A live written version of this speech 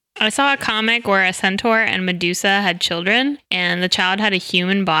I saw a comic where a centaur and Medusa had children, and the child had a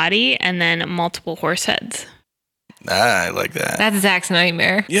human body and then multiple horse heads. I like that. That's Zach's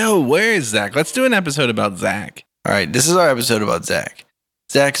nightmare. Yo, where is Zach? Let's do an episode about Zach. All right, this is our episode about Zach.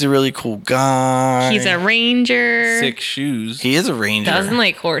 Zach's a really cool guy. He's a ranger. 6 shoes. He is a ranger. Doesn't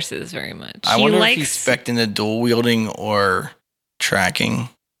like horses very much. I wonder if he's spec'ing the dual wielding or tracking.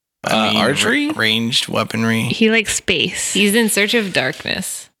 Archery? Ranged weaponry. He likes space. He's in search of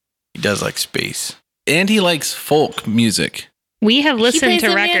darkness. He does like space. And he likes folk music. We have listened plays to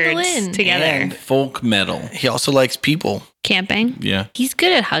the records mandolin. together. And folk metal. He also likes people. Camping. Yeah. He's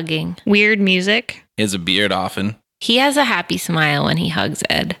good at hugging. Weird music. He has a beard often. He has a happy smile when he hugs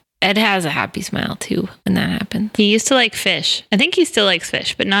Ed. Ed has a happy smile too when that happens. He used to like fish. I think he still likes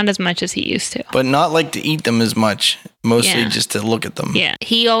fish, but not as much as he used to. But not like to eat them as much. Mostly Yeah. just to look at them. Yeah.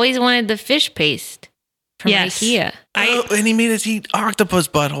 He always wanted the fish paste from Yes. IKEA. And he made us eat octopus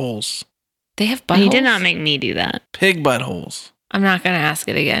buttholes. They have buttholes. He did not make me do that. Pig buttholes. I'm not going to ask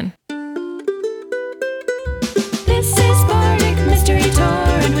it again. This is Bardic Mystery Tour,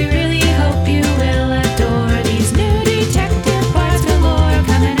 and we really hope you will adore these new detective bards galore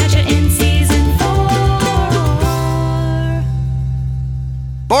coming at you in season 4.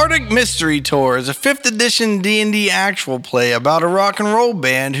 Bardic Mystery Tour is a 5th edition D&D actual play about a rock and roll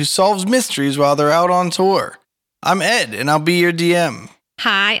band who solves mysteries while they're out on tour. I'm Ed, and I'll be your DM.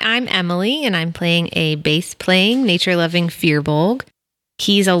 Hi, I'm Emily, and I'm playing a bass-playing, nature-loving Firbolg.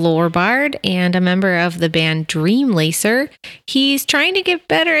 He's a lore bard and a member of the band Dreamlacer. He's trying to get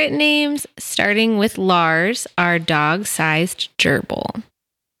better at names, starting with Lars, our dog-sized gerbil.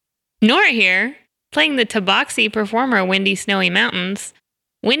 Nora here, playing the Tabaxi performer Windy Snowy Mountains.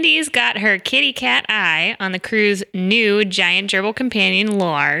 Windy's got her kitty cat eye on the crew's new giant gerbil companion,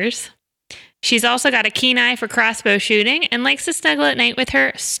 Lars. She's also got a keen eye for crossbow shooting and likes to snuggle at night with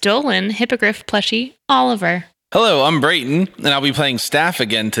her stolen hippogriff plushie, Oliver. Hello, I'm Brayton, and I'll be playing Staff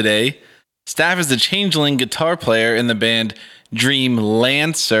again today. Staff is the changeling guitar player in the band Dream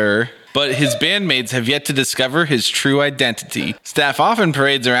Lancer, but his bandmates have yet to discover his true identity. Staff often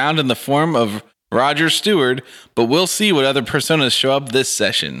parades around in the form of Roger Stewart, but we'll see what other personas show up this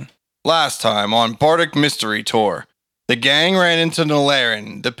session. Last time on Bardic Mystery Tour, the gang ran into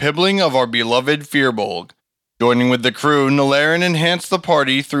Nalarin, the pibbling of our beloved Firbolg. Joining with the crew, Nalarin enhanced the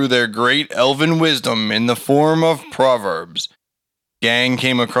party through their great elven wisdom in the form of proverbs. Gang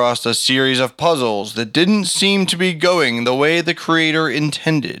came across a series of puzzles that didn't seem to be going the way the creator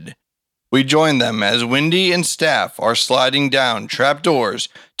intended. We join them as Windy and Staff are sliding down trapdoors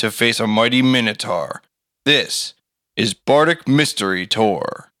to face a mighty minotaur. This is Bardic Mystery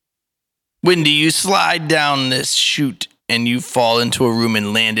Tour. Windy, you slide down this chute and you fall into a room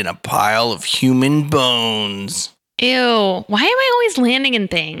and land in a pile of human bones. Ew, why am I always landing in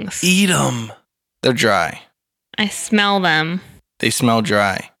things? Eat 'em. They're dry. I smell them. They smell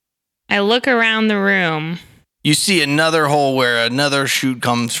dry. I look around the room. You see another hole where another chute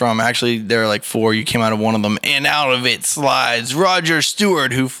comes from. Actually, there are like 4. You came out of one of them, and out of it slides Roger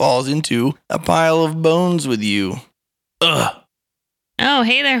Stewart, who falls into a pile of bones with you. Ugh. Oh,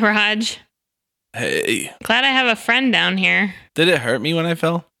 hey there, Raj. Hey, Glad I have a friend down here. did it hurt me when I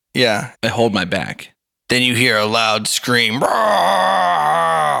fell? Yeah. I hold my back. Then you hear a loud scream.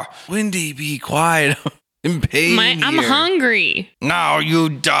 "Roar! Windy, be quiet. I'm in pain I'm here. hungry. Now you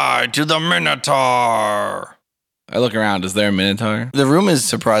die to the Minotaur." I look around. Is there a minotaur? The room is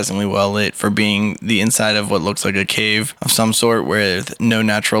surprisingly well lit for being the inside of what looks like a cave of some sort with no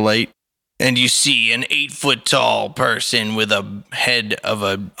natural light. And you see an 8-foot-tall person with a head of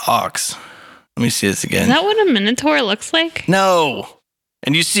an ox. Let me see this again. Is that what a minotaur looks like? No.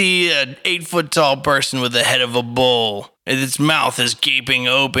 And you see an 8-foot-tall person with the head of a bull. And its mouth is gaping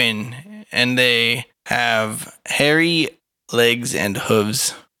open. And they have hairy legs and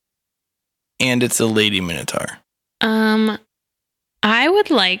hooves. And it's a lady minotaur. I would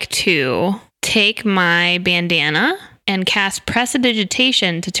like to take my bandana and cast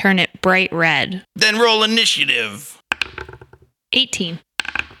Prestidigitation to turn it bright red. Then roll initiative. 18.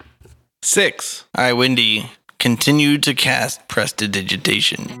 6. All right, Windy, continue to cast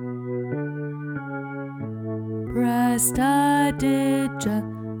Prestidigitation. Prestidigi,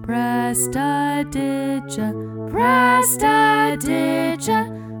 Prestidigi, Prestidigi,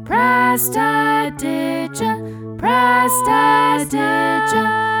 Prestidigi, Prestidigi,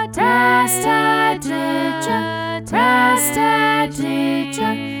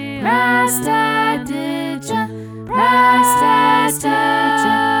 Prestidigi,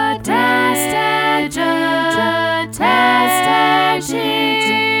 Prestidigi,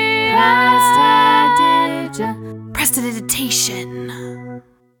 Prestidigi, Prestidigitation.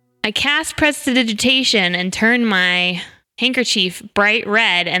 I cast prestidigitation and turn my handkerchief bright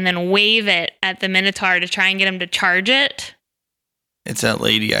red and then wave it at the Minotaur to try and get him to charge it. It's that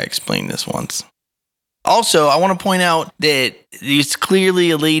lady. I explained this once. Also, I want to point out that it's clearly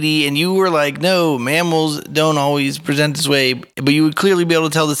a lady, and you were like, no, mammals don't always present this way, but you would clearly be able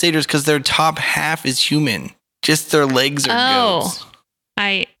to tell the satyrs because their top half is human. Just their legs are goats.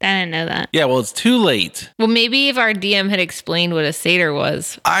 I didn't know that. Yeah, well, it's too late. Well, maybe if our DM had explained what a satyr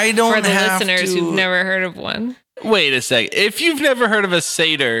was I don't for the have listeners to. who've never heard of one. Wait a sec. If you've never heard of a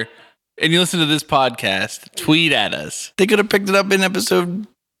satyr and you listen to this podcast, tweet at us. They could have picked it up in episode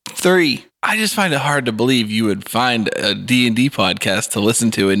 3. I just find it hard to believe you would find a D&D podcast to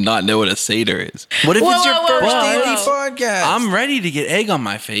listen to and not know what a satyr is. What if Whoa, it's your whoa, first whoa, D&D whoa. podcast? I'm ready to get egg on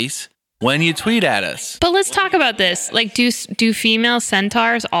my face when you tweet at us. But let's talk about this. Like, do female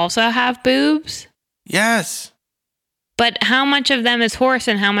centaurs also have boobs? Yes. But how much of them is horse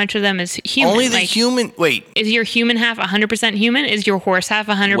and how much of them is human? Only the Like, human. Wait. is your human half 100% human? Is your horse half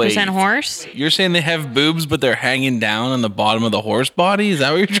 100% Wait. horse? You're saying they have boobs, but they're hanging down on the bottom of the horse body? Is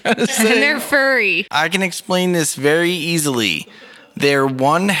that what you're trying to And say? they're furry. I can explain this very easily. They're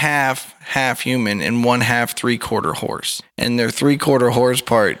 1/2 half human and 1/2 3/4 horse. And their 3/4 horse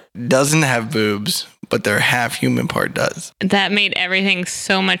part doesn't have boobs, but their half human part does. That made everything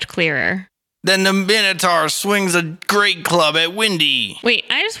so much clearer. Then the Minotaur swings a great club at Windy. Wait,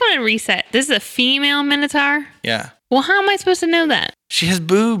 I just want to reset. This is a female minotaur? Yeah. Well, how am I supposed to know that? She has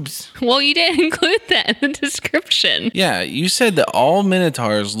boobs. Well, you didn't include that in the description. Yeah, you said that all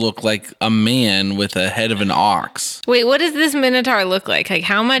minotaurs look like a man with a head of an ox. Wait, what does this minotaur look like? Like,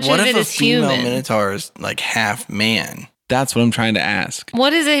 how much What of if it a is female human? Minotaur is like half man? That's what I'm trying to ask.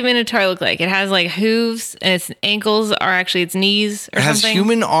 What does a minotaur look like? It has like hooves, and its ankles are actually its knees or It has something.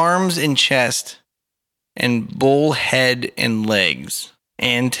 human arms and chest, and bull head and legs,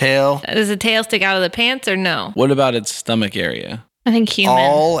 and tail. Does the tail stick out of the pants or no? What about its stomach area? I think human.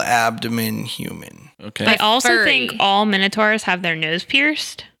 All abdomen human. Okay. I also furry. think all minotaurs have their nose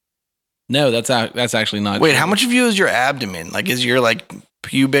pierced. No, that's actually not Wait, true. how much of you is your abdomen? Like, is your like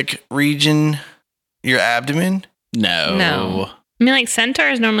pubic region your abdomen? No. No. I mean, like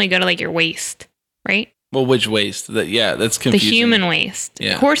centaurs normally go to like your waist, right? Well, which waist? Yeah, that's The confusing. human waist.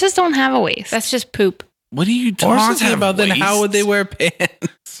 Yeah. Horses don't have a waist. That's just poop. What are you Horses talking have about? Then how would they waists. wear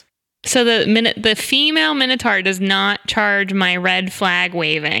pants? So the female minotaur does not charge my red flag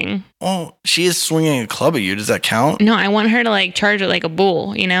waving. Oh, she is swinging a club at you. Does that count? No, I want her to like charge it like a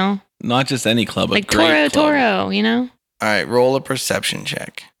bull, you know? Not just any club, Like a great club. Toro, you know? All right, roll a perception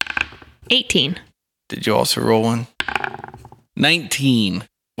check. 18. Did you also roll one? 19.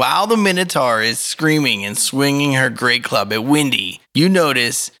 While the Minotaur is screaming and swinging her great club at Windy, you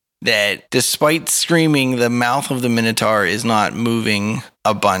notice that despite screaming, the mouth of the Minotaur is not moving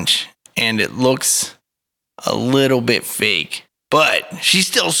a bunch, and it looks a little bit fake. But she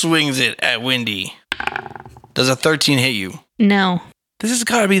still swings it at Windy. Does a 13 hit you? No. This has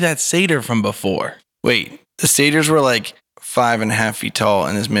got to be that satyr from before. Wait, the satyrs were like 5.5 feet tall,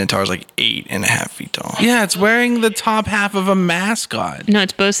 and this Minotaur is like 8.5 feet tall. Yeah, it's wearing the top half of a mascot. No,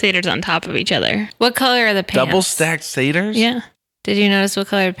 it's both satyrs on top of each other. What color are the pants? Double stacked satyrs? Yeah. Did you notice what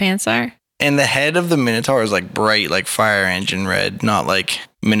color the pants are? And the head of the Minotaur is like bright, like fire engine red, not like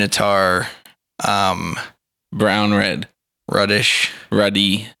Minotaur, Brown, red, ruddish.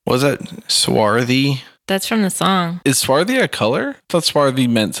 ruddy. Was that swarthy? That's from the song. Is swarthy a color? I thought swarthy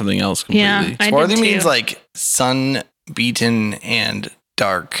meant something else completely. Yeah. I Swarthy did means too. like sun beaten and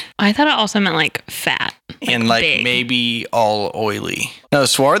dark, I thought it also meant like fat. and like big. maybe all oily. No,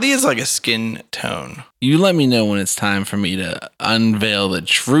 swarthy is like a skin tone. You let me know when it's time for me to unveil the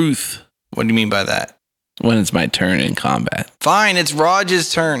truth What do you mean by that? when it's my turn in combat. Fine, it's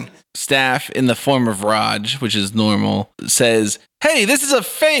Raj's turn. Staff in the form of Raj, which is normal, says, "Hey, this is a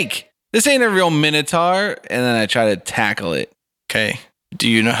fake. This ain't a real Minotaur." And then I try to tackle it. Okay. Do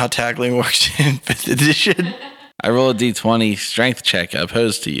you know how tackling works in 5th edition? I roll a d20 strength check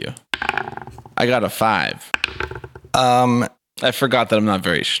opposed to you. I got a 5. I forgot that I'm not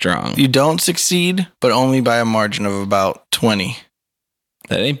very strong. You don't succeed, but only by a margin of about 20.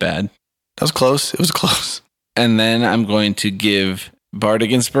 That ain't bad. That was close. It was close. And then I'm going to give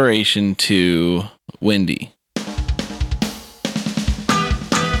Bardic Inspiration to Windy.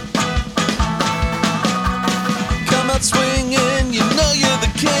 Come out swinging, you know you're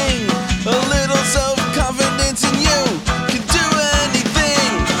the king. A little self-confidence in you can do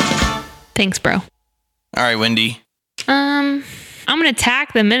anything. Thanks, bro. All right, Wendy. I'm going to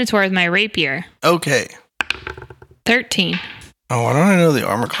attack the minotaur with my rapier. Okay. 13. Oh, why don't I know the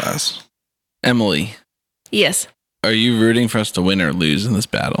armor class? Emily. Yes. Are you rooting for us to win or lose in this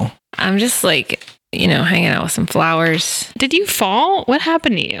battle? I'm just like, hanging out with some flowers. Did you fall? What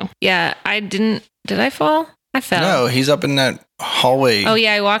happened to you? Yeah, I didn't. Did I fall? I fell. No, he's up in that hallway. Oh,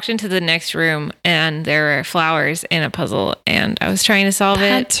 yeah, I walked into the next room and there were flowers in a puzzle and I was trying to solve it.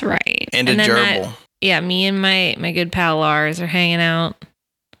 That's right. And a and then gerbil. Yeah, me and my good pal Lars are hanging out,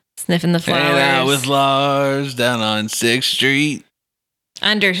 sniffing the flowers. Hanging out with Lars down on 6th Street.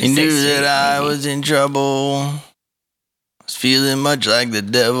 Under He knew 6th that I Street, was in trouble. Was feeling much like the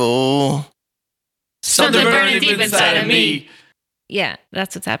devil. Something burning deep inside of me. Yeah,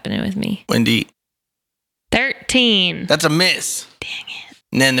 that's what's happening with me. Wendy, 13. that's a miss. Dang it.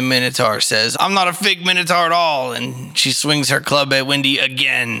 And then the Minotaur says, I'm not a fake Minotaur at all. And she swings her club at Wendy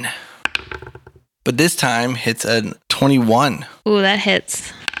again. But this time hits a 21 Ooh, that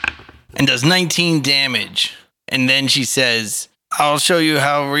hits. and does 19 damage. And then she says, I'll show you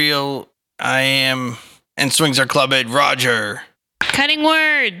how real I am. And swings her club at Roger. Cutting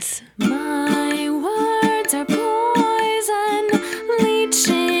words. My words are poison,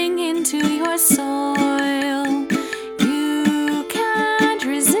 leaching into your soil. You can't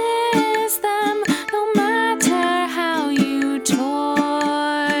resist them, no matter how you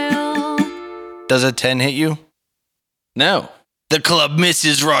toil. Does a 10 hit you? No. The club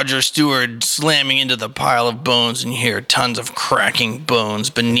misses Roger Stewart, slamming into the pile of bones, and you hear tons of cracking bones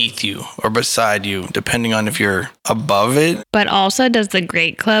beneath you or beside you, depending on if you're above it. But also, does the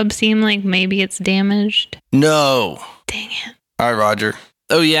Great Club seem like maybe it's damaged? No. Dang it. All right, Roger.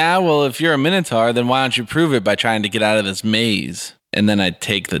 Oh, yeah? Well, if you're a Minotaur, then why don't you prove it by trying to get out of this maze? And then I'd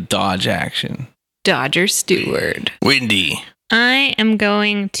take the dodge action. Dodger Steward. Wendy. I am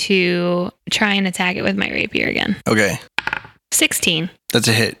going to try and attack it with my rapier again. Okay, 16. that's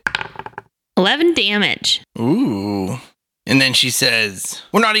a hit. 11 damage. Ooh. And then she says,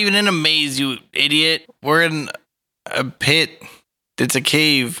 we're not even in a maze, you idiot. We're in a pit. It's a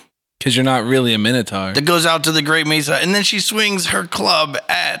cave Because you're not really a Minotaur. that goes out to the Great Mesa. And then she swings her club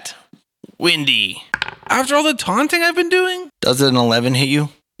at Wendy. After all the taunting I've been doing? Does an 11 hit you?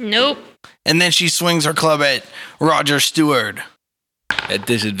 Nope. And then she swings her club at Roger Stewart. At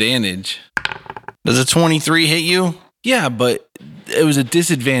disadvantage. Does a 23 hit you? Yeah, but it was a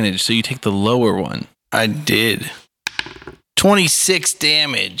disadvantage, so you take the lower one. I did. 26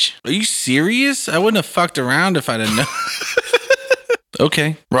 damage. Are you serious? I wouldn't have fucked around if I'd have known.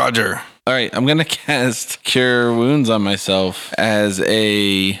 Okay. Roger. All right, I'm going to cast Cure Wounds on myself as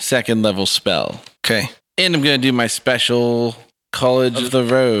a 2nd level spell. Okay. And I'm going to do my special College of the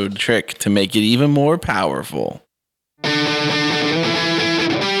Road trick to make it even more powerful.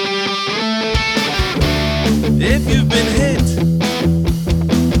 If you've been hit,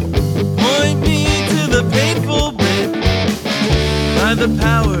 point me to the painful bit. By the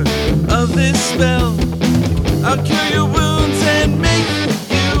power of this spell, I'll cure your wounds and make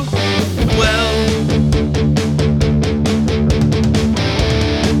you well.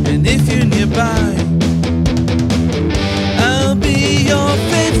 And if you're nearby, I'll be your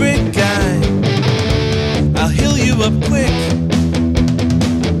favorite guy. I'll heal you up quick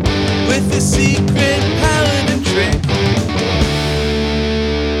with a secret paladin trick.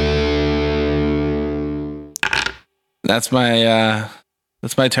 That's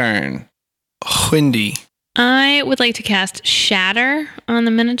my turn. Wendy. I would like to cast Shatter on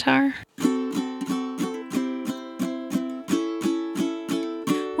the Minotaur.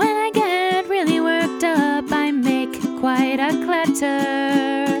 When I get really worked up, I make quite a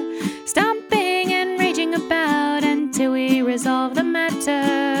clatter, stomping and raging about until we resolve the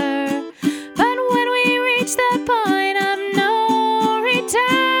matter. But when we reach the point of no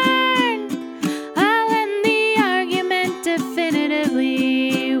return, I'll end the argument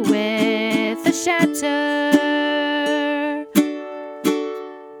definitively with a shatter.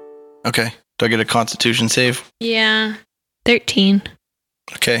 Okay. Do I get a constitution save? Yeah. 13.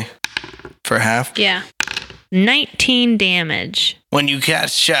 Okay. For half. Yeah. 19 damage. When you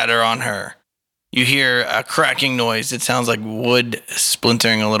cast Shatter on her, you hear a cracking noise. It sounds like wood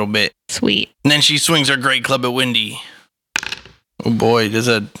splintering a little bit. Sweet. And then she swings her great club at Wendy. Oh boy, does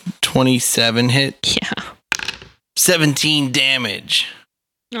a 27 hit? Yeah. 17 damage.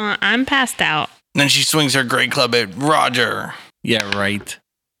 I'm passed out. And then she swings her great club at Roger. Yeah, right.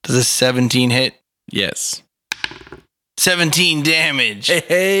 Does a 17 hit? Yes. 17 damage.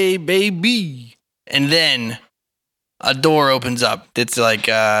 Hey, baby. And then a door opens up. It's like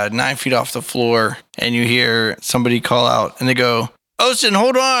 9 feet off the floor. And you hear somebody call out. And they go, Ocean,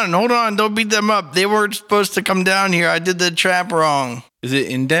 hold on. Don't beat them up. They weren't supposed to come down here. I did the trap wrong. Is it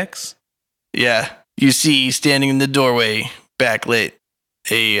Index? Yeah. You see, standing in the doorway, backlit,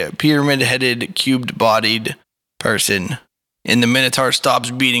 a pyramid-headed, cubed-bodied person. And the Minotaur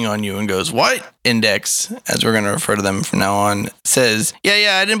stops beating on you and goes, what? Index, as we're going to refer to them from now on, says,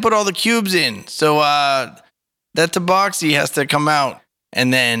 yeah, I didn't put all the cubes in. So that Tabaxi has to come out.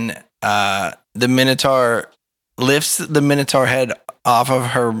 And then the Minotaur lifts the Minotaur head off of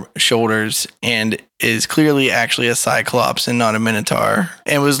her shoulders and is clearly actually a Cyclops and not a Minotaur,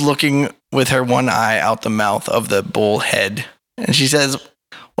 and was looking with her one eye out the mouth of the bull head. And she says,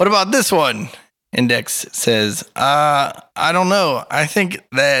 what about this one? Index says, I don't know. I think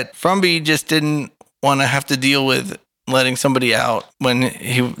that Frumby just didn't want to have to deal with letting somebody out when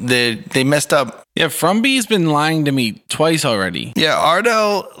they messed up. Yeah, Frumby's been lying to me twice already. Yeah,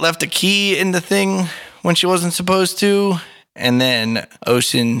 Ardo left a key in the thing when she wasn't supposed to. And then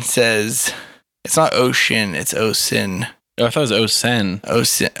Ocean says, it's not Ocean, it's Ocean. Oh, I thought it was Osen.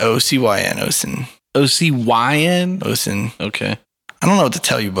 Ocyn, Ocean. Ocyn? Ocean. Okay. I don't know what to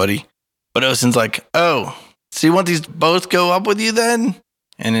tell you, buddy. But Ocean's like, oh, so you want these both go up with you then?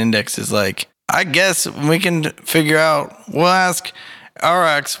 And Index is like, I guess we can figure out. We'll ask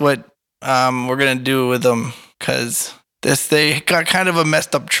Arax what we're going to do with them. Because they got kind of a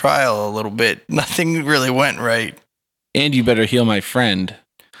messed up trial a little bit. Nothing really went right. And you better heal my friend.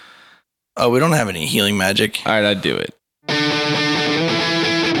 Oh, we don't have any healing magic. All right, I'd do it.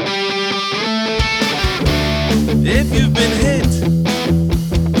 If you've been hit,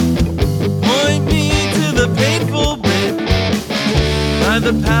 point me to the painful bit. By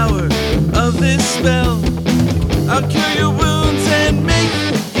the power of this spell, I'll cure your wounds and make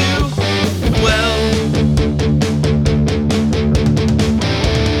you well.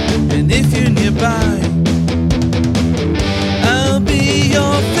 And if you're nearby, I'll be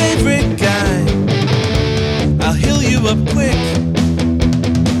your favorite guy. I'll heal you up quick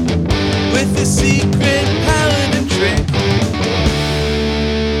with a secret paladin trick.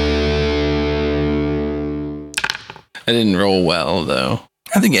 I didn't roll well, though.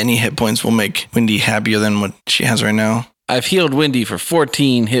 I think any hit points will make Wendy happier than what she has right now. I've healed Wendy for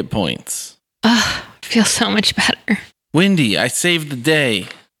 14 hit points. Ugh, feels so much better. Wendy, I saved the day.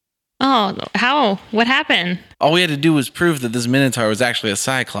 Oh, how? What happened? All we had to do was prove that this Minotaur was actually a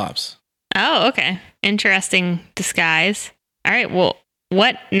Cyclops. Oh, okay. Interesting disguise. All right, well,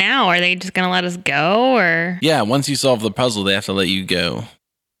 what now? Are they just going to let us go, or? Yeah, once you solve the puzzle, they have to let you go.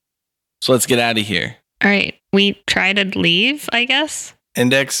 So let's get out of here. All right, we try to leave, I guess?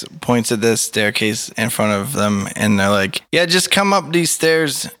 Index points at this staircase in front of them, and they're like, yeah, just come up these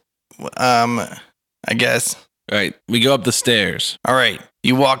stairs, I guess. All right, we go up the stairs. All right,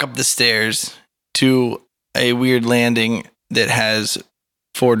 you walk up the stairs to a weird landing that has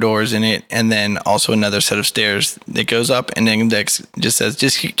 4 doors in it, and then also another set of stairs that goes up, and Index just says,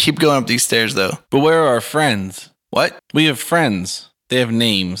 just keep going up these stairs, though. But where are our friends? What? We have friends. They have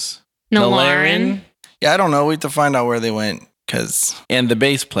names. Nalarin. Yeah, I don't know. We have to find out where they went, because... And the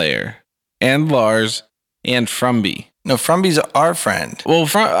bass player. And Lars. And Frumby. No, Frumby's our friend. Well,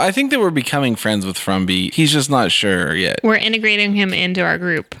 I think that we're becoming friends with Frumby. He's just not sure yet. We're integrating him into our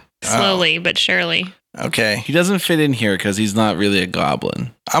group. Slowly, but surely. Okay. He doesn't fit in here because he's not really a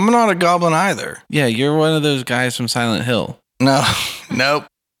goblin. I'm not a goblin either. Yeah, you're one of those guys from Silent Hill. No, nope.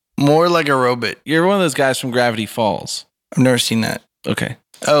 More like a robot. You're one of those guys from Gravity Falls. I've never seen that. Okay.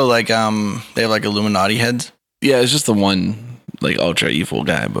 Oh, like, they have like Illuminati heads? Yeah, it's just the one, like, ultra evil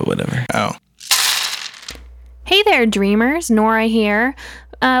guy, but whatever. Oh. Hey there, dreamers. Nora here.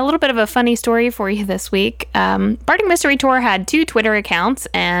 A little bit of a funny story for you this week. Bardic Mystery Tour had 2 Twitter accounts,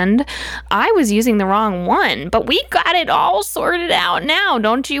 and I was using the wrong one, but we got it all sorted out now.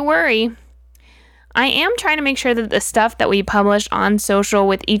 Don't you worry. I am trying to make sure that the stuff that we publish on social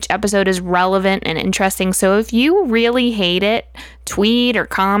with each episode is relevant and interesting. So if you really hate it, tweet or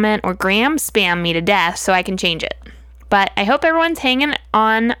comment or gram spam me to death so I can change it. But I hope everyone's hanging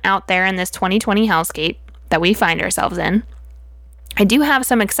on out there in this 2020 hellscape that we find ourselves in. I do have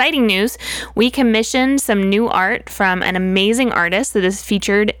some exciting news. We commissioned some new art from an amazing artist that is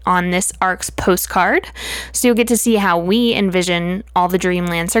featured on this ARC's postcard. So you'll get to see how we envision all the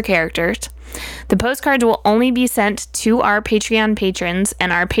Dreamlancer characters. The postcards will only be sent to our Patreon patrons,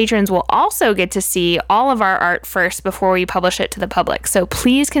 and our patrons will also get to see all of our art first before we publish it to the public. So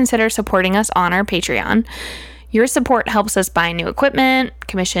please consider supporting us on our Patreon. Your support helps us buy new equipment,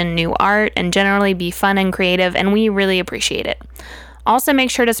 commission new art, and generally be fun and creative, and we really appreciate it. Also, make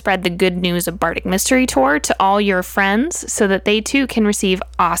sure to spread the good news of Bardic Mystery Tour to all your friends so that they too can receive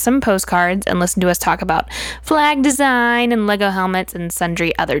awesome postcards and listen to us talk about flag design and Lego helmets and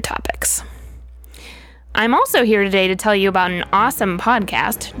sundry other topics. I'm also here today to tell you about an awesome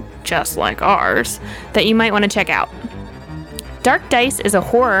podcast, just like ours, that you might want to check out. Dark Dice is a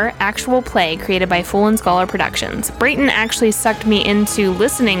horror actual play created by Fool and Scholar Productions. Brayton actually sucked me into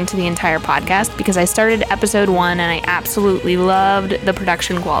listening to the entire podcast because I started episode 1 and I absolutely loved the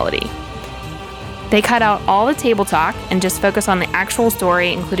production quality. They cut out all the table talk and just focus on the actual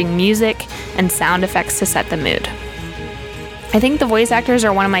story, including music and sound effects to set the mood. I think the voice actors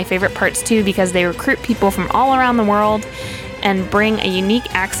are one of my favorite parts too because they recruit people from all around the world and bring a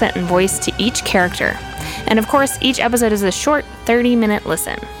unique accent and voice to each character. And of course, each episode is a short 30-minute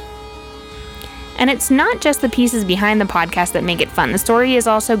listen. And it's not just the pieces behind the podcast that make it fun. The story is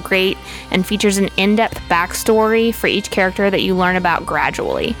also great and features an in-depth backstory for each character that you learn about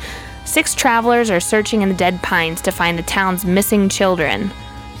gradually. 6 travelers are searching in the dead pines to find the town's missing children,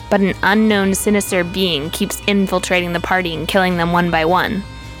 but an unknown sinister being keeps infiltrating the party and killing them one by one.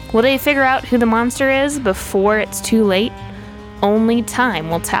 Will they figure out who the monster is before it's too late? Only time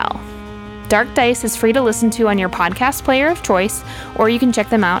will tell. Dark Dice is free to listen to on your podcast player of choice, or you can check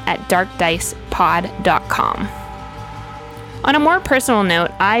them out at darkdicepod.com. On a more personal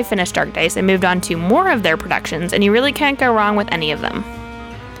note, I finished Dark Dice and moved on to more of their productions, and you really can't go wrong with any of them.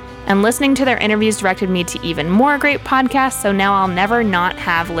 And listening to their interviews directed me to even more great podcasts, so now I'll never not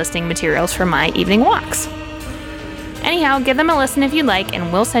have listening materials for my evening walks. Anyhow, give them a listen if you like,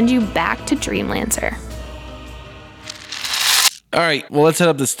 and we'll send you back to Dreamlancer. All right, well, let's head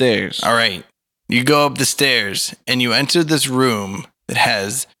up the stairs. All right. You go up the stairs and you enter this room that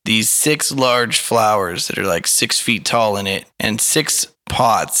has these 6 large flowers that are like 6 feet tall in it, and 6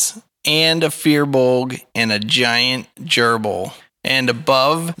 pots, and a firbolg, and a giant gerbil. And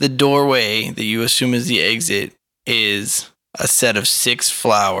above the doorway that you assume is the exit is a set of 6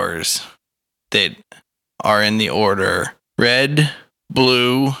 flowers that are in the order red,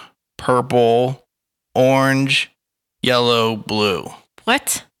 blue, purple, orange, yellow, blue.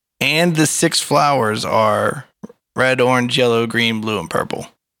 What? And the 6 flowers are red, orange, yellow, green, blue, and purple.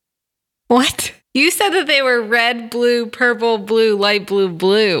 What? You said that they were red, blue, purple, blue, light blue,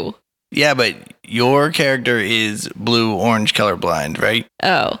 blue. Yeah, but your character is blue, orange, colorblind, right?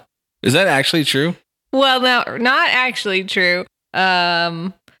 Oh. Is that actually true? Well, no, not actually true.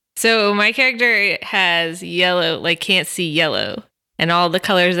 So my character has yellow, like can't see yellow, and all the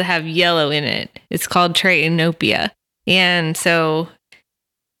colors that have yellow in it. It's called tritanopia. And so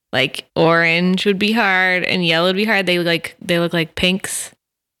like orange would be hard and yellow would be hard. They look like pinks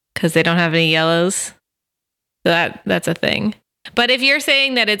because they don't have any yellows. So that's a thing. But if you're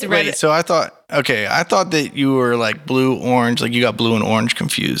saying that it's red, Wait, so I thought that you were like blue, orange, like you got blue and orange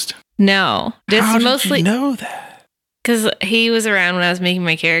confused. no, this How is did mostly you know that? because he was around when I was making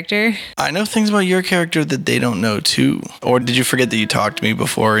my character. I know things about your character that they don't know too. Or did you forget that you talked to me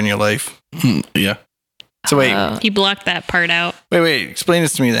before in your life? Yeah. So wait, You blocked that part out. wait, explain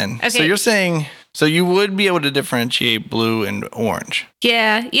this to me then. So Okay. you're saying, so you would be able to differentiate blue and orange.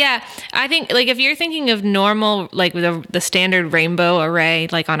 Yeah. I think like if you're thinking of normal, like the standard rainbow array,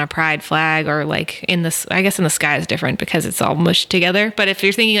 like on a pride flag or like I guess in the sky is different because it's all mushed together. But if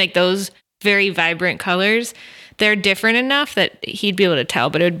you're thinking like those very vibrant colors, they're different enough that he'd be able to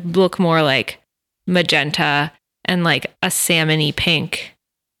tell, but it would look more like magenta and like a salmony pink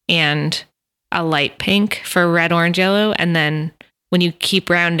and a light pink for red, orange, yellow. And then when you keep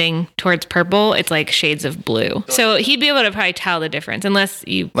rounding towards purple, it's like shades of blue. So he'd be able to probably tell the difference unless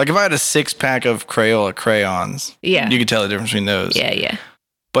you, Like if I had a 6-pack of Crayola crayons, yeah. you could tell the difference between those. Yeah.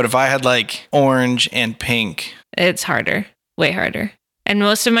 But if I had like orange and pink, It's harder, way harder. And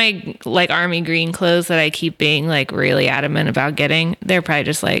most of my like army green clothes that I keep being like really adamant about getting, they're probably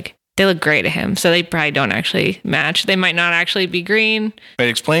just like, they look great to him. So they probably don't actually match. They might not actually be green. wait,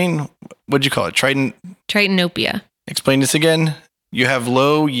 explain, what'd you call it? Tritanopia. Explain this again. You have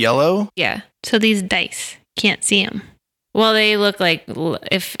low yellow. Yeah. So these dice, can't see them. Well, they look like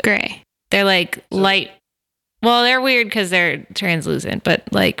if Gray. they're like light. Well, they're weird because they're translucent, but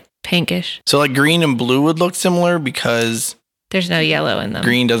like pinkish. So like green and blue would look similar because There's no yellow in them.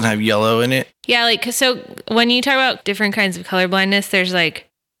 green doesn't have yellow in it. Yeah, like so when you talk about different kinds of color blindness, there's like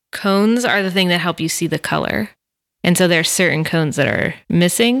cones are the thing that help you see the color. And so there's certain cones that are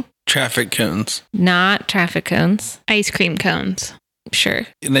missing, Traffic cones. not traffic cones. Ice cream cones. Sure.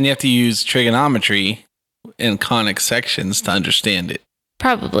 And then you have to use trigonometry and conic sections to understand it.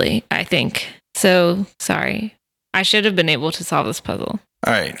 Probably, I think. So sorry. I should have been able to solve this puzzle.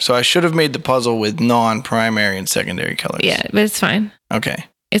 All right. So I should have made the puzzle with non-primary and secondary colors. Yeah, but it's fine. Okay.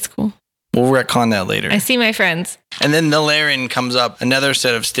 It's cool. We'll retcon that later. I see my friends. And then Nalarin comes up another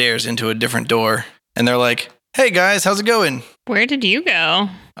set of stairs into a different door. And they're like, hey guys, how's it going? Where did you go?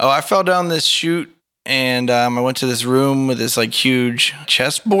 Oh, I fell down this chute and I went to this room with this like huge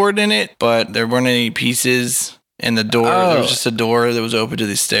chessboard in it, but there weren't any pieces And the door, there was just a door that was open to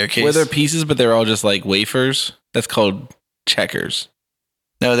the staircase. Were there pieces, but they're all just like wafers? That's called checkers.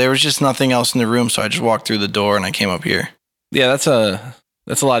 No, there was just nothing else in the room, so I just walked through the door and I came up here. Yeah, that's a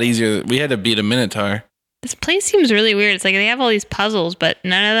lot easier. We had to beat a Minotaur. This place seems really weird. It's like they have all these puzzles, but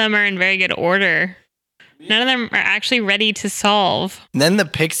none of them are in very good order. None of them are actually ready to solve. And then the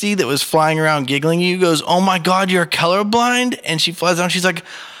pixie that was flying around giggling at you goes, "Oh my God, you're colorblind?" And she flies down. She's like,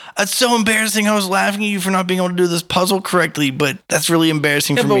 "That's so embarrassing. I was laughing at you for not being able to do this puzzle correctly, but that's really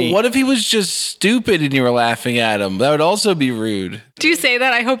embarrassing for me." But what if he was just stupid and you were laughing at him? That would also be rude. Do you say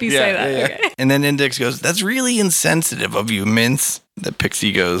that? I hope you say that. Yeah. Okay. And then Index goes, "That's really insensitive of you, Mince." The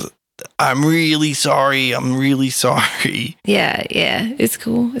pixie goes, "I'm really sorry. I'm really sorry." Yeah. It's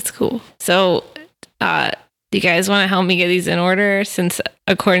cool. So, do you guys want to help me get these in order? Since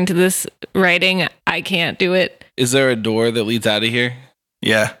according to this writing, I can't do it. Is there a door that leads out of here?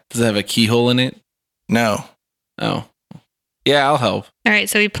 Yeah. Does it have a keyhole in it? No. Oh. Yeah, I'll help. All right,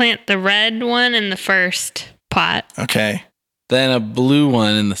 so we plant the red one in the first pot, Okay. Then a blue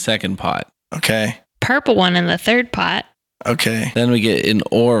one in the second pot. Okay. purple one in the third pot, Okay. Then we get an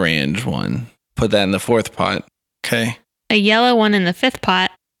orange one. Put that in the fourth pot. Okay. a yellow one in the fifth pot,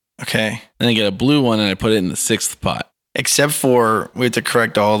 Okay. Then I get a blue one and I put it in the sixth pot. Except for we have to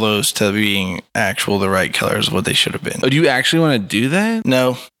correct all those to being the right colors of what they should have been. Oh, do you actually want to do that?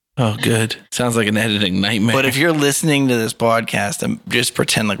 No. Oh, good. Sounds like an editing nightmare. But if you're listening to this podcast, just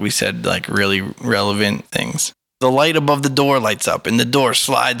pretend like we said like really relevant things. The light above the door lights up and the door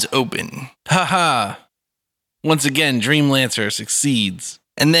slides open. Haha. Once again, Dream Lancer succeeds.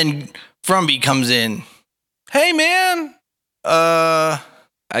 And then Frumby comes in. Hey, man.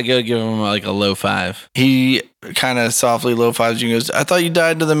 I go give him like a low 5. He kind of softly low fives you and goes, "I thought you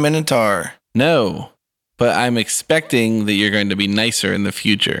died to the Minotaur." No, but I'm expecting that you're going to be nicer in the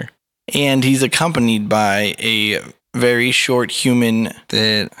future. And he's accompanied by a very short human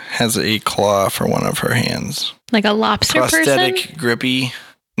that has a claw for one of her hands. like a lobster Prosthetic, person. grippy.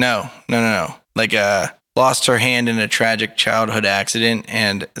 No. Like lost her hand in a tragic childhood accident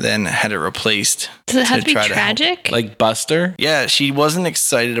and then had it replaced. Does it have to to be try to help. tragic? Like Buster? Yeah, she wasn't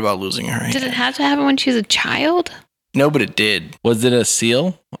excited about losing her hand. Did it have to happen when she was a child? No, but it did. Was it a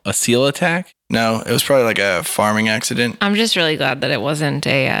seal? A seal attack? No, it was probably like a farming accident. I'm just really glad that it wasn't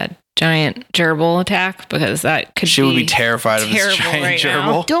a giant gerbil attack because that could She would be terrified of this terrible giant right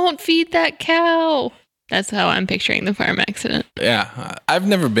now. gerbil. Don't feed that cow. That's how I'm picturing the farm accident. Yeah. I've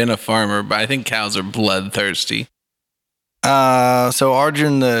never been a farmer, but I think cows are bloodthirsty. So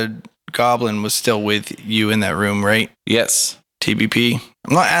Arjun the goblin was still with you in that room, right? Yes. TBP.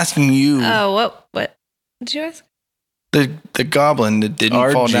 I'm not asking you. Oh, what did you ask? The goblin that didn't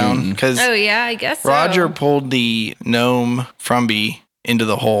fall Arjun. down because Oh yeah, I guess so. Roger pulled the gnome Frumby into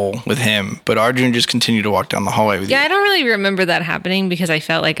the hole with him, but Arjun just continued to walk down the hallway with Yeah, I you. don't really remember that happening because I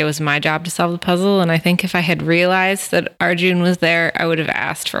felt like it was my job to solve the puzzle, and I think if I had realized that Arjun was there, I would have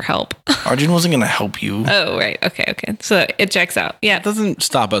asked for help. Arjun wasn't going to help you. Oh, right. Okay. So it checks out. Yeah. That doesn't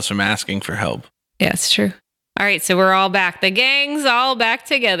stop us from asking for help. Yeah, it's true. All right, so we're all back. The gang's all back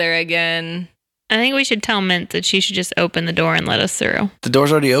together again. I think we should tell Mint that she should just open the door and let us through. The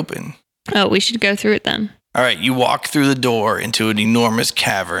door's already open. Oh, we should go through it then. All right, you walk through the door into an enormous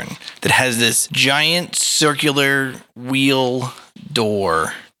cavern that has this giant circular wheel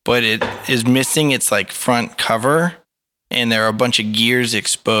door, but it is missing its like front cover, and there are a bunch of gears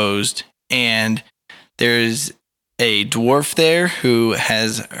exposed, and there's a dwarf there who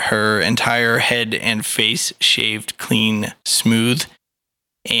has her entire head and face shaved clean, smooth,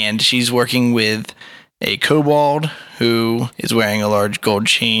 and she's working with a kobold who is wearing a large gold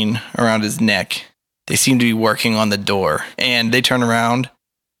chain around his neck. They seem to be working on the door, and they turn around,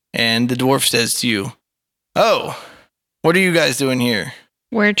 and the dwarf says to you, "Oh, what are you guys doing here?"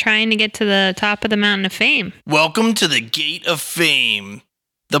 We're trying to get to the top of the Mountain of Fame. "Welcome to the Gate of Fame,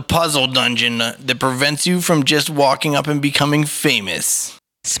 the puzzle dungeon that prevents you from just walking up and becoming famous.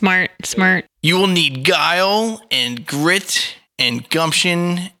 Smart. You will need guile and grit and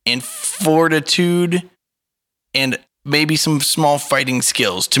gumption and fortitude and maybe some small fighting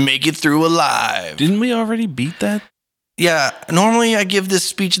skills to make it through alive." Didn't we already beat that? Yeah, normally I give this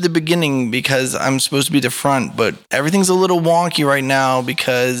speech at the beginning because I'm supposed to be the front, but everything's a little wonky right now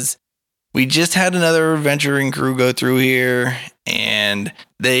because we just had another adventuring crew go through here and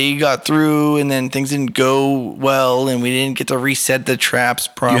they got through and then things didn't go well and we didn't get to reset the traps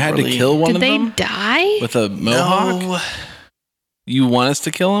properly. You had to kill one Did of they them die? with a mohawk? No, You want us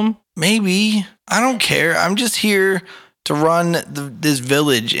to kill him? maybe. I don't care. I'm just here to run this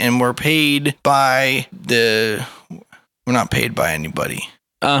village and we're paid by we're not paid by anybody.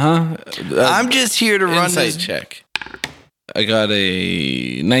 I'm just here to run Insight this. check. I got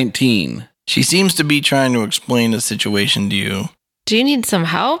a 19. She seems to be trying to explain the situation to you. Do you need some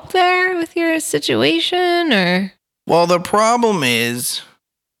help there with your situation or? Well, the problem is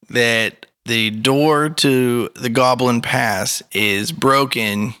that the door to the Goblin Pass is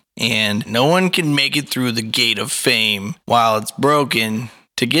broken and no one can make it through the Gate of Fame while it's broken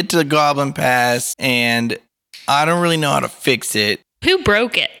to get to the Goblin Pass, and I don't really know how to fix it. Who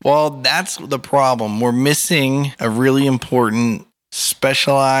broke it? Well, that's the problem. We're missing a really important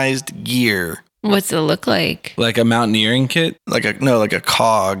specialized gear. What's it look like? Like a mountaineering kit? Like a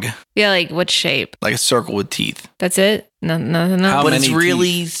cog, Yeah, like what shape? like a circle with teeth. That's it? Nothing else? How But it's many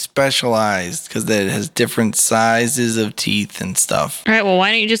really specialized because it has different sizes of teeth and stuff. All right, well,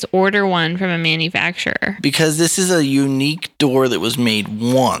 why don't you just order one from a manufacturer? Because this is a unique door that was made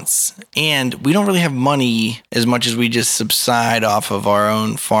once. And we don't really have money as much as we just subside off of our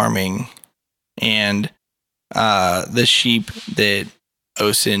own farming and the sheep that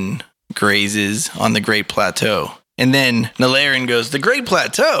Osin grazes on the Great Plateau. And then Nalarin goes, the Great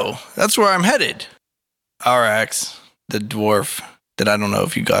Plateau? That's where I'm headed. Arax, the dwarf that I don't know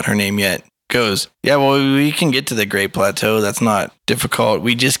if you got her name yet, goes, yeah, well, we can get to the Great Plateau. That's not difficult.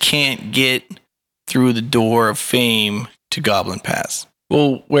 We just can't get through the door of fame to Goblin Pass.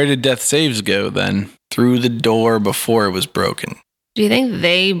 Well, where did Death Saves go then? Through the door before it was broken. Do you think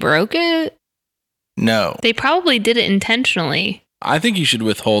they broke it? No. They probably did it intentionally. I think you should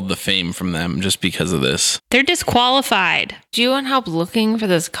withhold the fame from them just because of this. They're disqualified. Do you want help looking for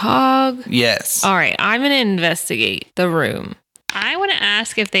this cog? Yes. All right, I'm going to investigate the room. I want to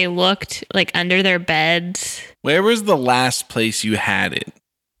ask if they looked like under their beds. Where was the last place you had it?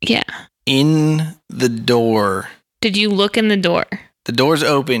 Yeah. In the door. Did you look in the door? The door's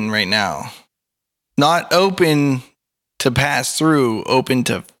open right now. Not open to pass through, open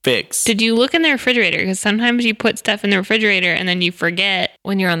to fix. Did you look in the refrigerator? Because sometimes you put stuff in the refrigerator and then you forget.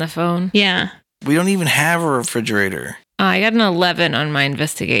 When you're on the phone. Yeah. We don't even have a refrigerator. I got an 11 on my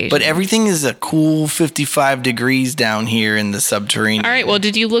investigation. But everything is a cool 55 degrees down here in the subterranean. All right. Well,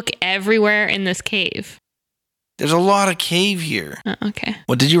 did you look everywhere in this cave? There's a lot of cave here. Oh, okay.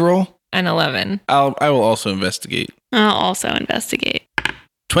 What did you roll? an 11. I will also investigate. I'll also investigate.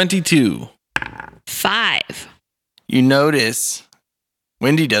 22. 5. You notice,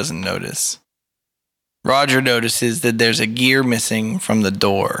 Wendy doesn't notice. Roger notices that there's a gear missing from the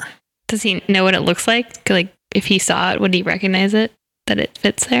door. Does he know what it looks like? Like, if he saw it, would he recognize it? That it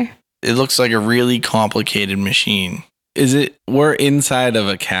fits there? It looks like a really complicated machine. We're inside of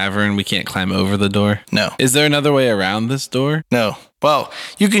a cavern. We can't climb over the door. No, Is there another way around this door? no. Well,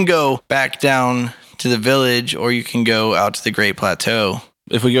 you can go back down to the village or you can go out to the Great Plateau.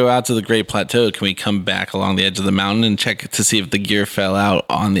 If we go out to the Great Plateau, can we come back along the edge of the mountain and check to see if the gear fell out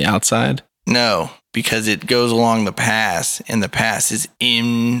on the outside? No, because it goes along the pass and the pass is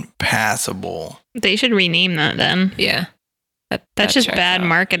impassable. They should rename that then. Yeah. That's just bad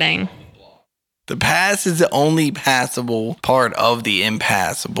marketing. The pass is the only passable part of the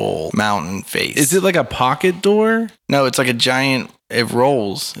impassable mountain face. Is it like a pocket door? No, it's like a giant, it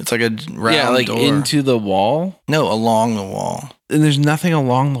rolls. It's like a round Yeah, like door. into the wall? No, along the wall. And there's nothing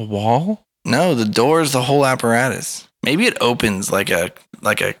along the wall? No, the door is the whole apparatus. Maybe it opens like a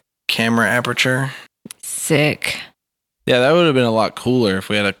camera aperture. Sick. Yeah, that would have been a lot cooler if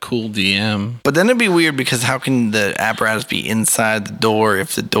we had a cool DM. But then it'd be weird because how can the apparatus be inside the door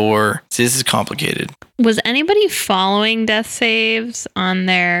if the door... See, this is complicated. Was anybody following death saves on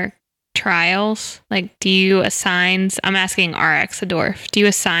their trials? Like, do you assign... I'm asking RX, a dwarf. Do you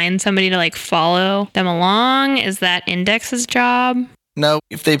assign somebody to, like, follow them along? Is that Index's job? No,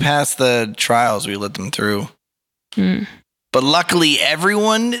 if they pass the trials, we let them through. But luckily,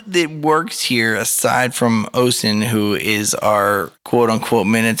 everyone that works here, aside from Osin, who is our quote-unquote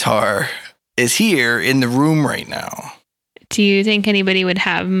Minotaur, is here in the room right now. Do you think anybody would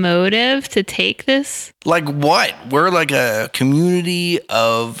have motive to take this? Like what? We're like a community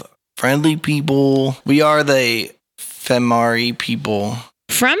of friendly people. We are the Femari people.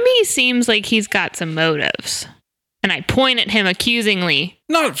 Frumby seems like he's got some motives. And I point at him accusingly.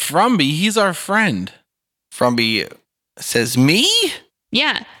 Not Frumby, he's our friend. Frumby says, me?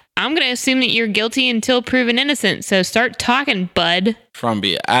 Yeah, I'm going to assume that you're guilty until proven innocent. So start talking, bud.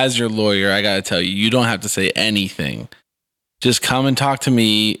 Frumby, as your lawyer, I gotta tell you, you don't have to say anything. Just come and talk to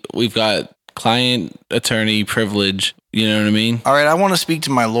me. We've got client attorney privilege. You know what I mean? All right, I want to speak to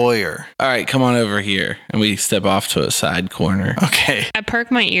my lawyer. All right, come on over here. And we step off to a side corner. Okay. I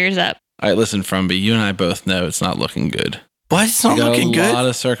perk my ears up. All right, listen, Frumby, you and I both know it's not looking good. What? It's not You got looking a lot good?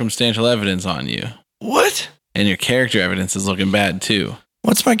 of circumstantial evidence on you. What? And your character evidence is looking bad, too.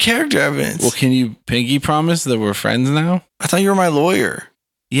 What's my character evidence? Well, can you pinky promise that we're friends now? I thought you were my lawyer.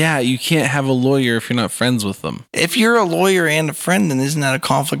 Yeah, you can't have a lawyer if you're not friends with them. If you're a lawyer and a friend, then isn't that a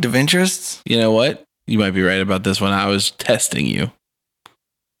conflict of interest? You know what? You might be right about this one. I was testing you.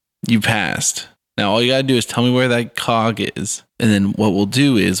 You passed. Now, all you gotta do is tell me where that cog is. And then what we'll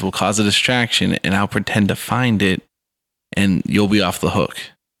do is we'll cause a distraction and I'll pretend to find it and you'll be off the hook.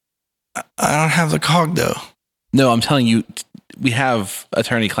 I don't have the cog, though. No, I'm telling you, we have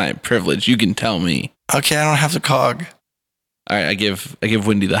attorney-client privilege. You can tell me. Okay, I don't have the cog. All right, I give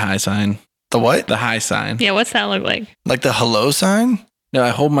Wendy the high sign. The what? The high sign. Yeah, what's that look like? Like the hello sign? No, I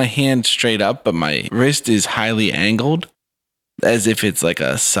hold my hand straight up, but my wrist is highly angled as if it's like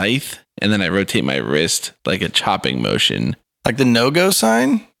a scythe. And then I rotate my wrist like a chopping motion. Like the no-go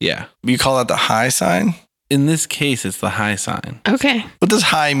sign? Yeah. You call that the high sign? In this case, it's the high sign. Okay. What does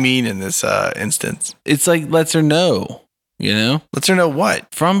high mean in this instance? It's like lets her know, you know? Lets her know what?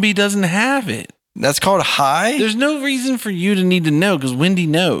 Frumby doesn't have it. That's called high? There's no reason for you to need to know because Wendy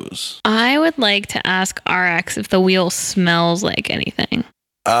knows. I would like to ask RX if the wheel smells like anything.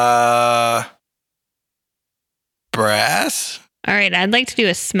 Brass? All right, I'd like to do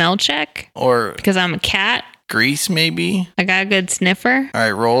a smell check Or because I'm a cat. grease, maybe? I got a good sniffer All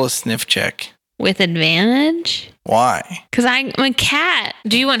right, roll a sniff check. with advantage Why? because I'm a cat.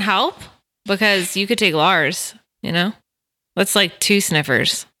 Do you want help? Because you could take Lars, you know? That's like 2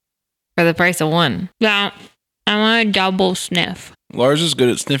 sniffers for the price of 1. Yeah, I want a double sniff. Lars is good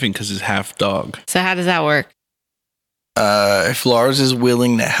at sniffing because he's half dog. So how does that work? If Lars is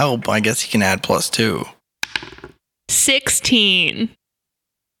willing to help, I guess he can add +2. 16.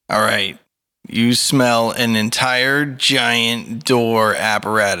 All right. You smell an entire giant door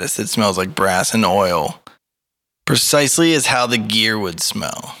apparatus that smells like brass and oil. Precisely as how the gear would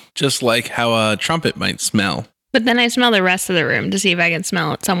smell. Just like how a trumpet might smell. But then I smell the rest of the room to see if I can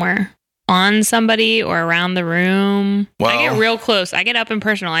smell it somewhere on somebody or around the room. I Well- get real close. I get up and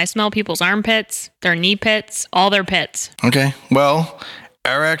personal. I smell people's armpits, their knee pits, all their pits. Okay. Well,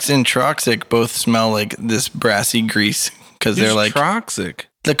 Arax and Troxic both smell like this brassy grease because they're Who's like Troxic.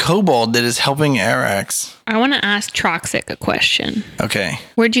 the kobold that is helping Arax. I want to ask Troxic a question. Okay.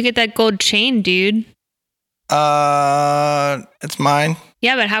 Where'd you get that gold chain, dude? It's mine.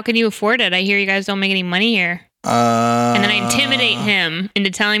 Yeah, but how can you afford it? I hear you guys don't make any money here. And then I intimidate him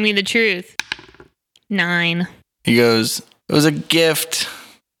into telling me the truth. 9. He goes, it was a gift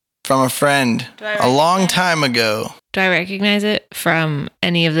from a friend a long time ago. Do I recognize it from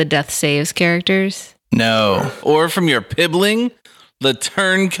any of the Death Saves characters? No. Or from your Pibbling, the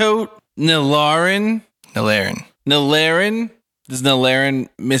Turncoat, Nilarin. Nalarin. Is Nilarin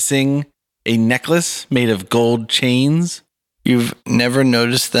missing a necklace made of gold chains? You've never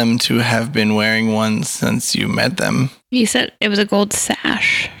noticed them to have been wearing one since you met them. You said it was a gold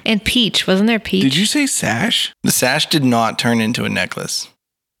sash. And Peach. Wasn't there Peach? Did you say sash? The sash did not turn into a necklace.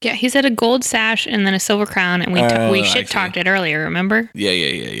 Yeah, he said a gold sash and then a silver crown, and we I shit talked it earlier, remember?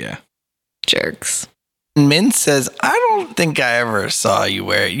 Yeah. Jerks. Mint says, I don't think I ever saw you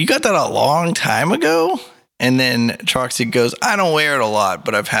wear it. You got that a long time ago? And then Troxy goes, I don't wear it a lot,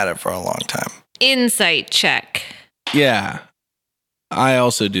 but I've had it for a long time. Insight check. Yeah. I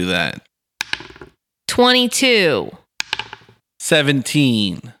also do that. 22.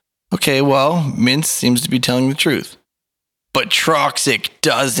 17. Okay, well, Mint seems to be telling the truth. But Troxic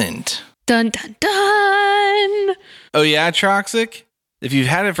doesn't. Dun dun dun! Oh yeah, Troxic? If you've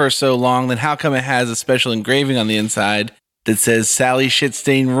had it for so long, then how come it has a special engraving on the inside that says Sally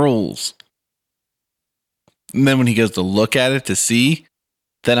Shitstain rules? And then when he goes to look at it to see,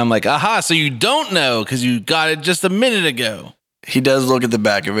 then I'm like, aha, so you don't know because you got it just a minute ago. He does look at the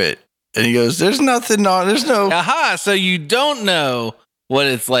back of it. And he goes, there's nothing on, there's no. Aha, so you don't know what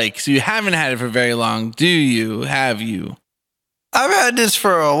it's like. So you haven't had it for very long, do you? Have you? I've had this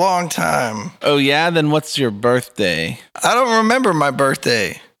for a long time. Oh yeah? Then what's your birthday? I don't remember my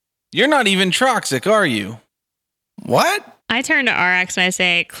birthday. You're not even Troxic, are you? What? I turn to RX and I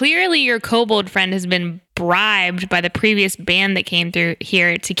say, clearly your kobold friend has been bribed by the previous band that came through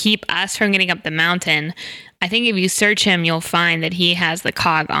here to keep us from getting up the mountain. I think if you search him, you'll find that he has the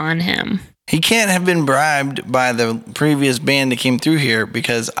cog on him. He can't have been bribed by the previous band that came through here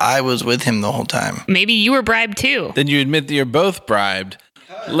because I was with him the whole time. Maybe you were bribed too. Then you admit that you're both bribed.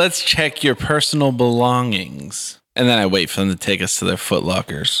 Let's check your personal belongings. And then I wait for them to take us to their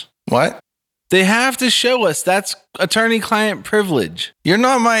footlockers. What? They have to show us. That's attorney-client privilege. You're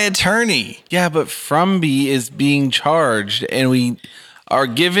not my attorney. Yeah, but Frumby is being charged, and we are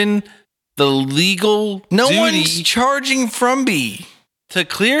given the legal No duty one's charging Frumby. to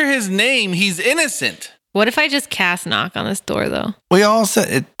clear his name. He's innocent. What if I just cast knock on this door, though? We all said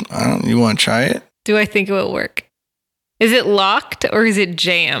it. You want to try it? Do I think it will work? Is it locked or is it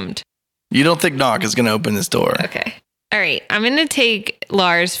jammed? You don't think knock is going to open this door? Okay. All right. I'm going to take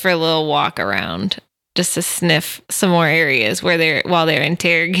Lars for a little walk around just to sniff some more areas while they're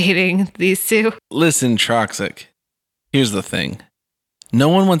interrogating these two. Listen, Troxic, here's the thing. No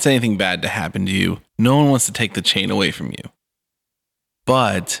one wants anything bad to happen to you. No one wants to take the chain away from you.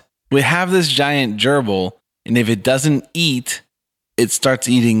 But we have this giant gerbil, and if it doesn't eat, it starts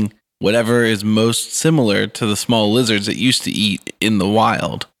eating whatever is most similar to the small lizards it used to eat in the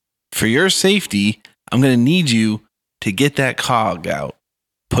wild. For your safety, I'm going to need you to get that cog out,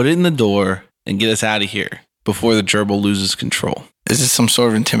 put it in the door, and get us out of here before the gerbil loses control. Is this some sort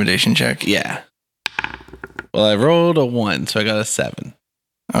of intimidation check? Yeah. Well, I rolled a 1, so I got a 7.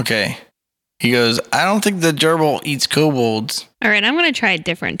 Okay. He goes, I don't think the gerbil eats kobolds. All right, I'm going to try a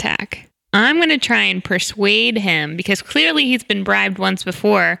different tack. I'm going to try and persuade him because clearly he's been bribed once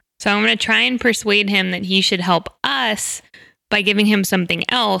before. So I'm going to try and persuade him that he should help us by giving him something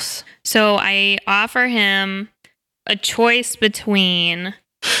else. So I offer him a choice between...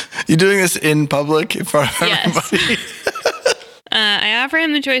 You doing this in public in front of Yes. everybody? I offer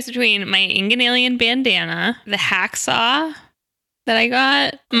him the choice between my Inganalian bandana, the hacksaw that I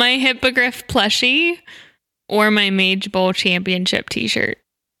got, my Hippogriff plushie, or my Mage Bowl Championship t-shirt.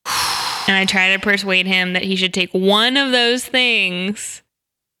 And I try to persuade him that he should take one of those things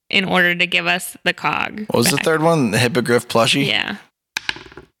in order to give us the cog. What was the third one? The Hippogriff plushie? Yeah.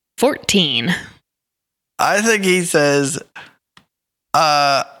 14. I think he says,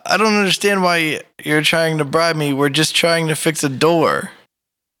 I don't understand why you're trying to bribe me. We're just trying to fix a door.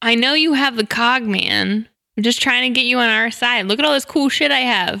 I know you have the cog, man. I'm just trying to get you on our side. Look at all this cool shit I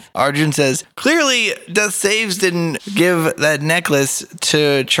have. Arjun says, clearly Death Saves didn't give that necklace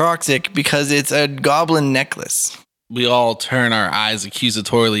to Troxic because it's a goblin necklace. We all turn our eyes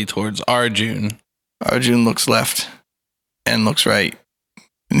accusatorily towards Arjun. Arjun looks left and looks right.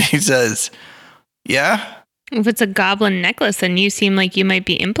 And he says, yeah? If it's a goblin necklace, then you seem like you might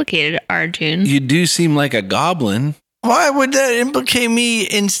be implicated, Arjun. You do seem like a goblin. Why would that implicate me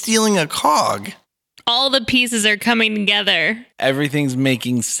in stealing a cog? All the pieces are coming together. Everything's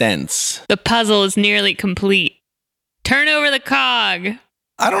making sense. The puzzle is nearly complete. Turn over the cog.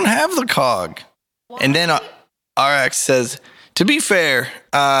 I don't have the cog. And then RX says, to be fair,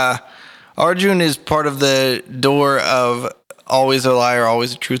 Arjun is part of the door of always a liar,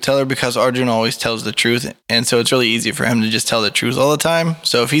 always a truth teller because Arjun always tells the truth. And so it's really easy for him to just tell the truth all the time.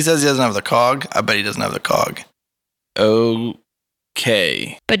 So if he says he doesn't have the cog, I bet he doesn't have the cog.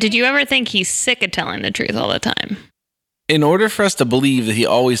 Okay. But did you ever think he's sick of telling the truth all the time? In order for us to believe that he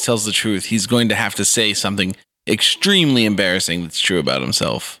always tells the truth, he's going to have to say something extremely embarrassing that's true about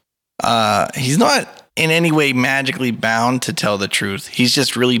himself. He's not in any way magically bound to tell the truth. He's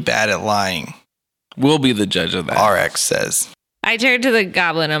just really bad at lying. We'll be the judge of that. RX says. I turn to the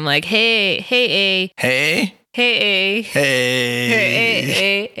goblin. I'm like, hey, Hey? hey, Hey.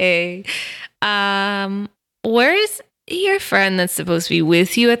 hey. Where's your friend that's supposed to be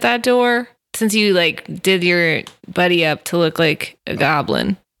with you at that door? Since you did your buddy up to look like a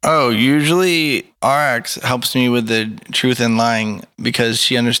goblin. Oh, usually RX helps me with the truth and lying because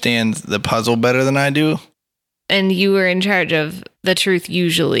she understands the puzzle better than I do. And you were in charge of the truth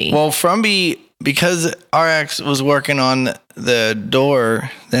usually. Well, Frumby, because RX was working on the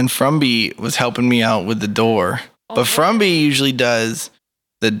door, then Frumby was helping me out with the door. But Frumby usually does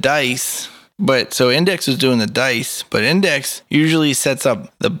the dice. But so Index was doing the dice, but Index usually sets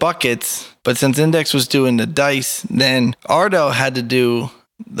up the buckets. But since Index was doing the dice, then Ardell had to do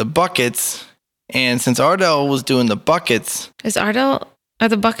the buckets. And since Ardell was doing the buckets. Are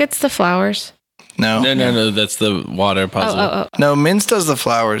the buckets the flowers? No. No. That's the water puzzle. Oh. No, Mince does the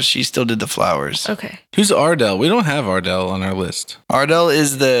flowers. She still did the flowers. Okay. Who's Ardell? We don't have Ardell on our list. Ardell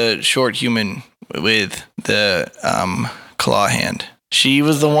is the short human with the claw hand. She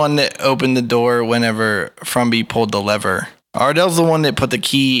was the one that opened the door whenever Frumby pulled the lever. Ardell's the one that put the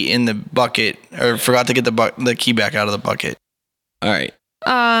key in the bucket or forgot to get the key back out of the bucket. All right.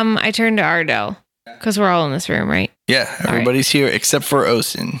 I turned to Ardell because we're all in this room, right? Yeah, everybody's here except for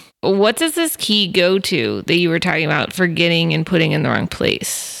Osin. What does this key go to that you were talking about forgetting and putting in the wrong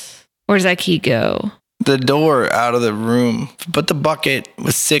place? Where does that key go? The door out of the room. Put the bucket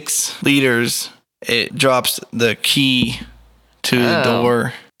with 6 liters. It drops the key to the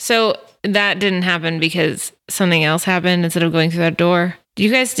door. So that didn't happen because something else happened instead of going through that door.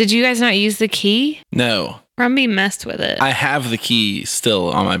 Did you guys not use the key? No. Rumby messed with it. I have the key still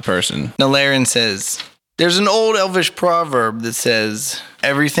on my person. Nalarin says, There's an old Elvish proverb that says,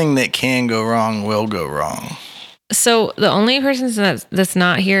 everything that can go wrong will go wrong. So the only person that's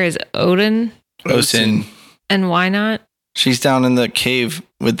not here is Odin. Osin. And why not? She's down in the cave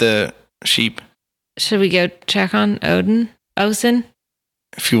with the sheep. Should we go check on Osin?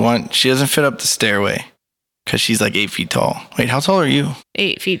 If you want. She doesn't fit up the stairway because she's like 8 feet tall. Wait, how tall are you?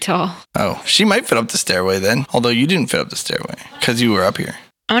 8 feet tall. Oh, she might fit up the stairway then. Although you didn't fit up the stairway because you were up here.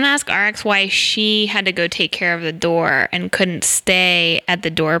 I want to ask RX why she had to go take care of the door and couldn't stay at the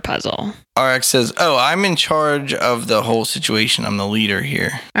door puzzle. RX says, oh, I'm in charge of the whole situation. I'm the leader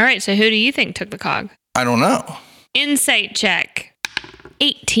here. All right, so who do you think took the cog? I don't know. Insight check.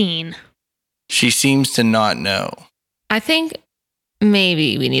 18. She seems to not know. I think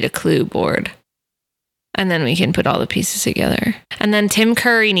maybe we need a clue board. And then we can put all the pieces together. And then Tim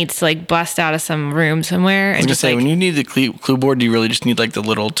Curry needs to like bust out of some room somewhere. I was And going to just say, like, when you need the clue board, do you really just need like the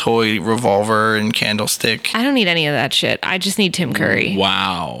little toy revolver and candlestick? I don't need any of that shit. I just need Tim Curry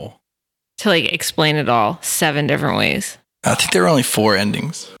Wow. to like explain it all 7 different ways. I think there are only 4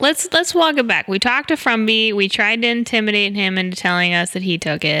 endings. Let's walk it back. We talked to Frumby. We tried to intimidate him into telling us that he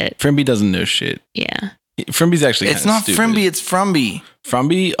took it. Frimby doesn't know shit. Yeah. Frimby's actually It's kinda not stupid. Frimby, it's Frumby.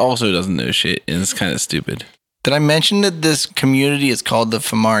 Frumby also doesn't know shit, and it's kind of stupid. Did I mention that this community is called the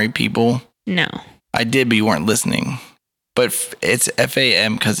Famari people? No. I did, but you weren't listening. But it's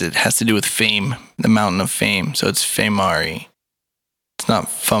FAM because it has to do with fame, the mountain of fame. So it's Famari. It's not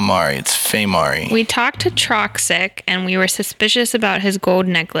Famari, it's Famari. We talked to Troxic and we were suspicious about his gold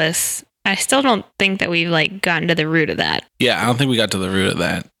necklace. I still don't think that we've like gotten to the root of that. Yeah, I don't think we got to the root of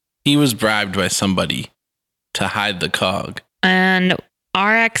that. He was bribed by somebody to hide the cog. And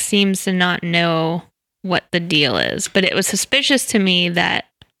RX seems to not know what the deal is, but it was suspicious to me that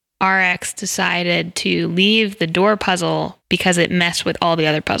RX decided to leave the door puzzle because it messed with all the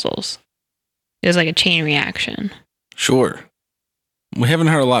other puzzles. It was like a chain reaction. Sure. We haven't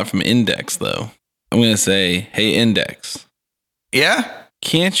heard a lot from Index, though. I'm going to say, hey, Index, Yeah?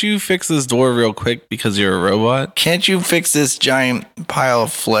 can't you fix this door real quick because you're a robot? Can't you fix this giant pile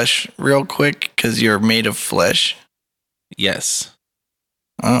of flesh real quick because you're made of flesh? Yes,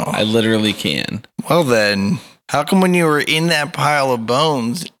 Oh. I literally can. Well then, how come when you were in that pile of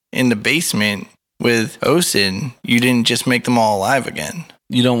bones in the basement with Osin, you didn't just make them all alive again?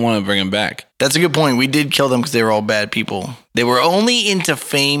 You don't want to bring him back. That's a good point. We did kill them because they were all bad people. They were only into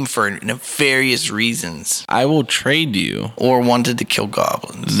fame for nefarious reasons I will trade you or wanted to kill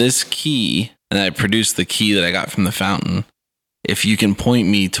goblins. this key, and I produced the key that I got from the fountain. If you can point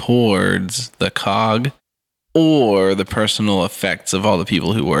me towards the cog or the personal effects of all the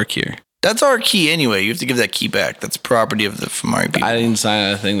people who work here. That's our key anyway. You have to give that key back. That's property of the Famari people. I didn't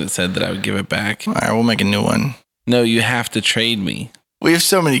sign a thing that said that I would give it back. All right, we'll make a new one. No, you have to trade me. We have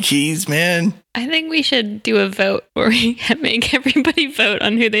so many keys, man. I think we should do a vote where we make everybody vote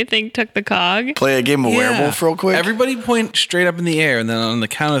on who they think took the cog. Play a game of Yeah. werewolf real quick. Everybody point straight up in the air, and then on the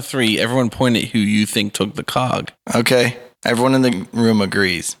count of 3, everyone point at who you think took the cog. Okay. Everyone in the room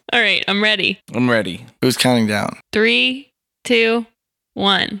agrees. All right, I'm ready. I'm ready. Who's counting down? 3, 2,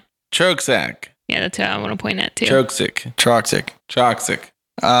 1. Choksack. Yeah, that's who I want to point at too. Choksick. Troxic. Choksick.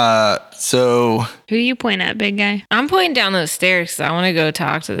 So Who you point at, big guy? I'm pointing down those stairs because I want to go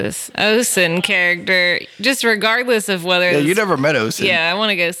talk to this Osin character, just regardless of whether. yeah, it's- you never met Osin. Yeah, I want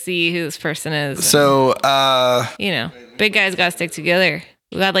to go see who this person is. So You know, big guys got to stick together.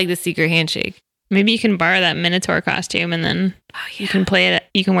 We got like the secret handshake. Maybe you can borrow that Minotaur costume and then you can play it.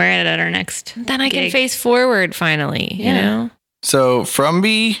 You can wear it at our next. Then I can gig. face forward finally. You Yeah. know. So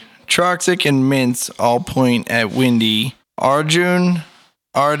Frumby, Troxic, and Mince all point at Windy. Arjun,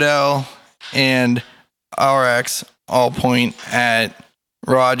 Ardell, and RX all point at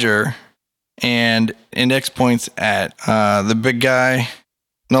Roger. And Index points at the big guy.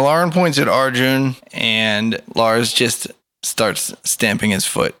 Nalaran points at Arjun, and Lars just starts stamping his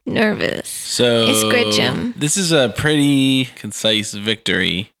foot. Nervous. So It's Gritchum. this is a pretty concise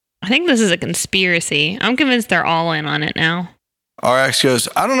victory. I think this is a conspiracy. I'm convinced they're all in on it now. RX goes,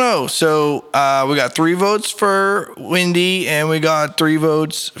 I don't know. So we got 3 votes for Windy, and we got 3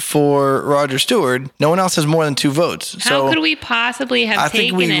 votes for Roger Stewart. No one else has more than 2 votes. How So could we possibly have I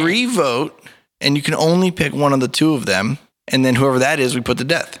taken think we it? re-vote, and you can only pick one of the 2 of them, and then whoever that is, we put to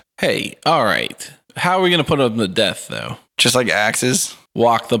death. Hey, all right. How are we going to put them to death, though? Just like axes.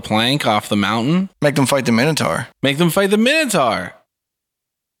 Walk the plank off the mountain? Make them fight the Minotaur. Make them fight the Minotaur?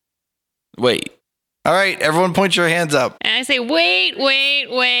 Wait. All right, everyone point your hands up. And I say, wait.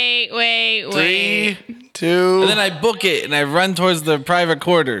 3, 2. And then I book it and I run towards the private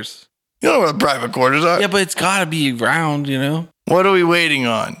quarters. You know where the private quarters are. Yeah, but it's got to be around, you know? What are we waiting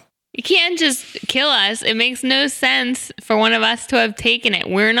on? You can't just kill us. It makes no sense for one of us to have taken it.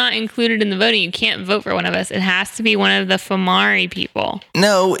 We're not included in the voting. You can't vote for one of us. It has to be one of the Fomari people.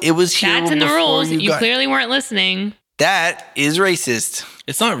 No, it was here That's in the before rules. You got- clearly weren't listening. That is racist.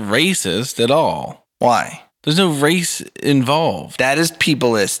 It's not racist at all. Why? There's no race involved. That is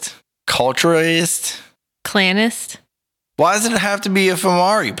peopleist. Culturalist. Clanist. Why does it have to be a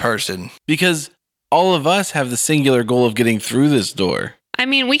Fomari person? Because all of us have the singular goal of getting through this door. I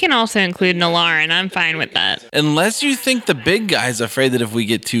mean, we can also include Nalaran. I'm fine with that. Unless you think the big guy's afraid that if we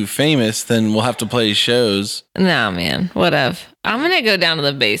get too famous, then we'll have to play shows. No, man. Whatever. I'm going to go down to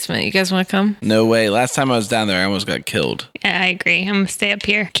the basement. You guys want to come? No way. Last time I was down there, I almost got killed. Yeah, I agree. I'm going to stay up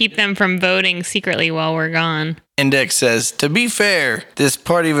here. Keep them from voting secretly while we're gone. Index says, to be fair, this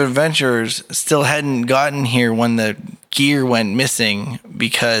party of adventurers still hadn't gotten here when the gear went missing,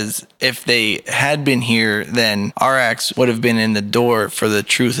 because if they had been here, then Arax would have been in the door for the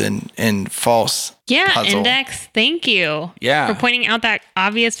truth and false Yeah, puzzle. Index, thank you Yeah. for pointing out that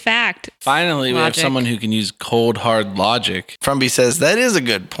obvious fact. Finally, we have Logic. someone who can use cold, hard logic. Frumby says, that is a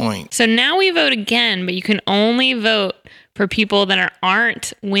good point. So now we vote again, but you can only vote for people that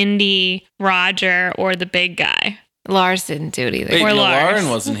aren't Windy, Roger, or the big guy. Lars didn't do it either. Wait, Or Lars. Nalaran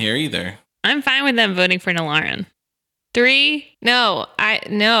wasn't here either. I'm fine with them voting for Nalaran. 3. No,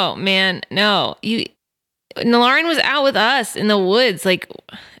 man. Nalaran was out with us in the woods. All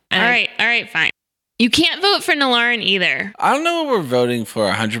All right, fine. You can't vote for Nalaran either. I don't know what we're voting for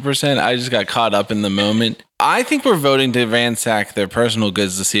 100%. I just got caught up in the moment. I think we're voting to ransack their personal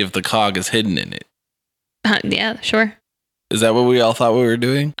goods to see if the cog is hidden in it. Yeah, sure. Is that what we all thought we were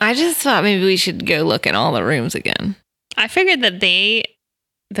doing? I just thought maybe we should go look in all the rooms again. I figured that the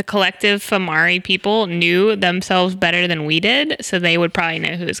collective Fomari people knew themselves better than we did, so they would probably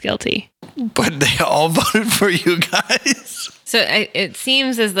know who is guilty. But they all voted for you guys. So it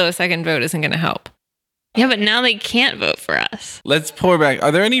seems as though a second vote isn't going to help. Yeah, but now they can't vote for us. Let's pour back.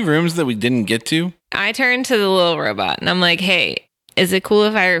 Are there any rooms that we didn't get to? I turned to the little robot and I'm like, hey, is it cool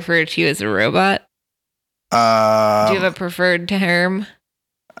if I refer to you as a robot? Do you have a preferred term?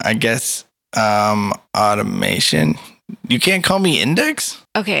 I guess automation. You can't call me Index?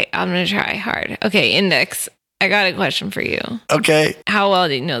 Okay, I'm going to try hard. Okay, Index, I got a question for you. Okay. How well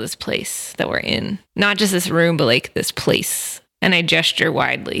do you know this place that we're in? Not just this room, but like this place. And I gesture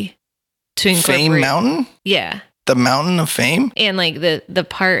widely to incorporate. Fame Mountain? Yeah. The Mountain of Fame? And like the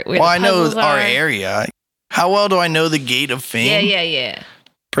part where Well, the I know puzzles our are. area. How well do I know the Gate of Fame? Yeah.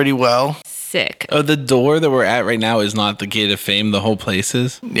 Pretty well. Sick. Oh, the door that we're at right now is not the Gate of Fame. The whole place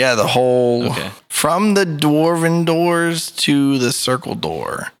is. Yeah, the whole Okay. from the dwarven doors to the circle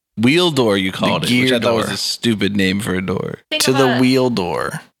door Wheel door, you called it, which gear I thought was door. a stupid name for a door. to the wheel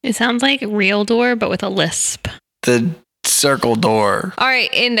door, It sounds like real door, but with a lisp. the circle door. All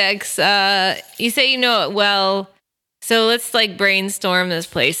right, Index. You say you know it well. So let's like brainstorm this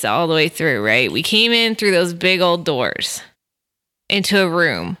place all the way through, right? We came in through those big old doors into a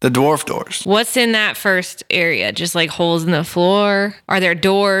room. The dwarf doors. What's in that first area? Just like holes in the floor? Are there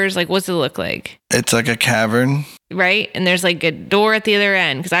doors? Like, what's it look like? It's like a cavern. Right? And there's like a door at the other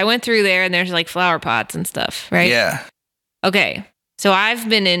end. Because I went through there and there's like flower pots and stuff, right? Yeah. Okay. So I've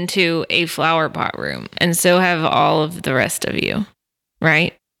been into a flower pot room, and so have all of the rest of you,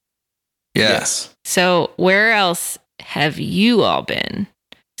 right? Yes. So where else have you all been?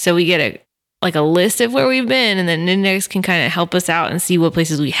 So we get a list of where we've been, and then Index can kind of help us out and see what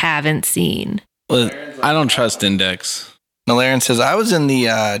places we haven't seen. Well, I don't trust Index. Nalaran says, I was in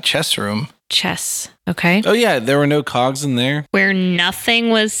the chess room. Chess. Okay. Oh yeah, there were no cogs in there. Where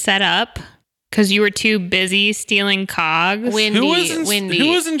nothing was set up because you were too busy stealing cogs. Windy. Who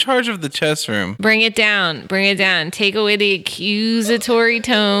was in charge of the chess room? Bring it down. Bring it down. Take away the accusatory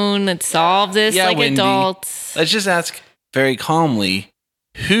tone. Let's solve this Yeah, like Wendy. adults. Let's just ask very calmly,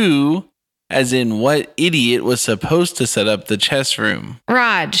 who, as in what idiot, was supposed to set up the chess room?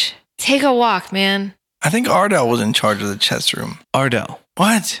 Raj, take a walk, man. I think Ardell was in charge of the chess room. Ardell,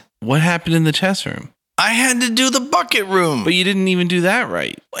 What? what happened in the chess room? I had to do the bucket room. But you didn't even do that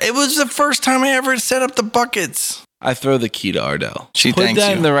right. It was the first time I ever set up the buckets. I throw the key to Ardell. She Put thanks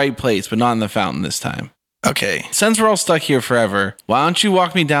that you. in the right place, but not in the fountain this time. Okay. Since we're all stuck here forever, why don't you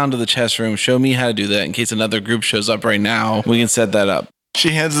walk me down to the chess room, show me how to do that in case another group shows up right now. We can set that up. She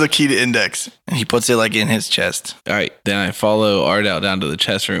hands the key to Index, and he puts it like in his chest. All right, then I follow Ardell down to the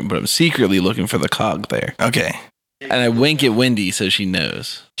chess room, but I'm secretly looking for the cog there. Okay. And I wink at Wendy so she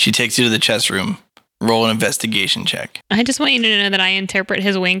knows. She takes you to the chess room. Roll an investigation check. I just want you to know that I interpret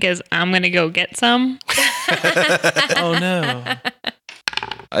his wink as I'm going to go get some. Oh no.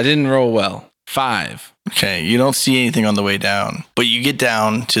 I didn't roll well. 5. Okay, you don't see anything on the way down, but you get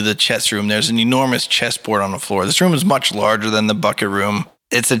down to the chess room. There's an enormous chessboard on the floor. This room is much larger than the bucket room.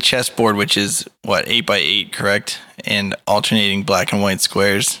 It's a chessboard, which is, 8 by 8, correct? And alternating black and white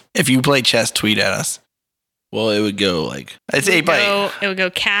squares. If you play chess, tweet at us. Well, it would go like... It's 8 by 8. It would go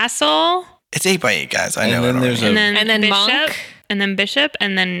castle. It's 8 by 8, guys. I And know then it there's already. And then And then bishop. monk. And then bishop.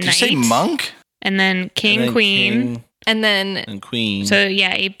 And then Did you knight. say monk? And then king, and then queen. king And then and queen. So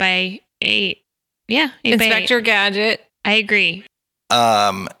yeah, 8 by 8. Yeah, 8 by 8. Inspector Gadget. I agree.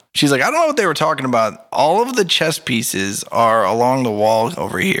 She's like, I don't know what they were talking about. All of the chess pieces are along the wall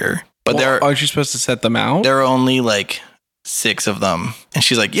over here, but Well, there aren't you supposed to set them out? are only like 6 of them. And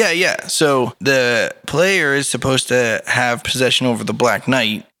she's like, yeah. So the player is supposed to have possession over the black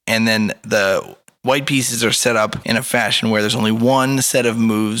knight, and then the white pieces are set up in a fashion where there's only one set of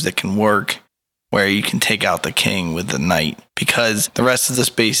moves that can work, where you can take out the king with the knight, because the rest of the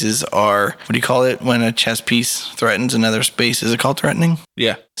spaces are, what do you call it when a chess piece threatens another space? Is it called threatening?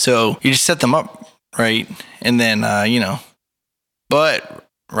 Yeah. So you just set them up, right? And then, But,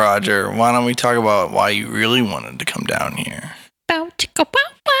 Roger, why don't we talk about why you really wanted to come down here? Bow, chicka, bow,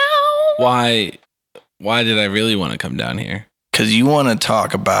 bow. Why did I really want to come down here? Because you want to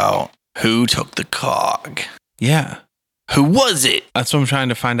talk about who took the cog. Yeah. Who was it? That's what I'm trying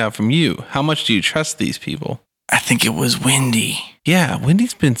to find out from you. How much do you trust these people? I think it was Wendy. Yeah,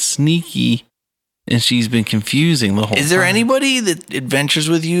 Wendy's been sneaky and she's been confusing the whole time. Is there anybody that adventures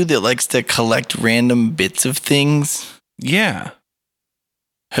with you that likes to collect random bits of things? Yeah.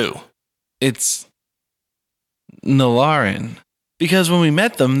 Who? It's Nalarin. Because when we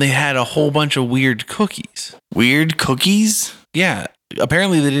met them, they had a whole bunch of weird cookies. Weird cookies? Yeah.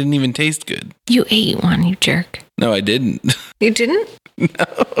 Apparently they didn't even taste good. You ate one, you jerk. No, I didn't. You didn't?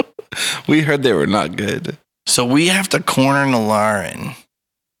 No. We heard they were not good. So we have to corner Nalarin.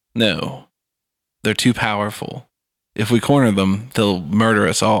 No. They're too powerful. If we corner them, they'll murder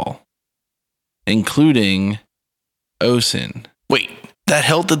us all. Including Osin. Wait, that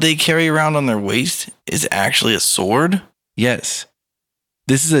hilt that they carry around on their waist is actually a sword? Yes.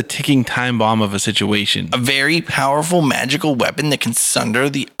 This is a ticking time bomb of a situation. A very powerful magical weapon that can sunder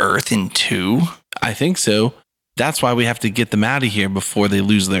the earth in two? I think so. That's why we have to get them out of here before they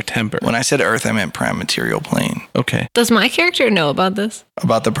lose their temper. When I said earth, I meant prime material plane. Okay. Does my character know about this?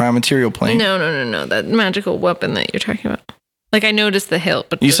 About the prime material plane? No. That magical weapon that you're talking about. Like, I noticed the hilt,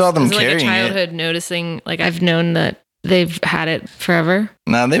 but You saw them this is carrying it. like a childhood noticing. Like, I've known that they've had it forever.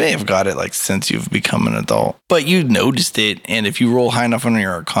 No, they may have got it like since you've become an adult. But you noticed it, and if you roll high enough on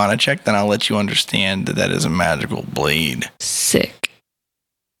your Arcana check, then I'll let you understand that that is a magical blade. Sick.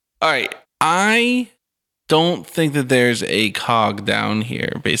 All right. I don't think that there's a cog down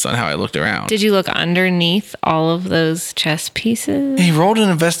here based on how I looked around. Did you look underneath all of those chess pieces? He rolled an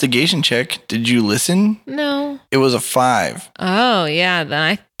investigation check. Did you listen? No. It was a 5. Oh, yeah. Then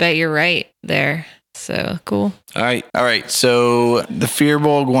I bet you're right there. So cool. All right. All right, so the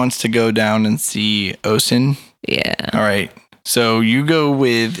Fearbolg wants to go down and see Osin. Yeah. All right, so you go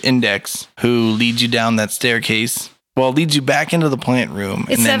with Index, who leads you down that staircase. Well, leads you back into the plant room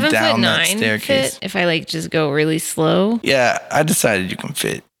It's and then 7'9" down that staircase. fit if I like just go really slow. Yeah, I decided you can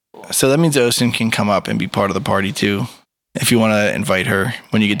fit. So that means Osin can come up and be part of the party too, if you want to invite her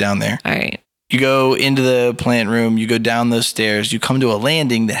when you get down there. All right. You go into the plant room, you go down those stairs, you come to a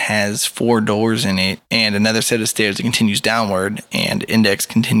landing that has 4 doors in it, and another set of stairs that continues downward, and Index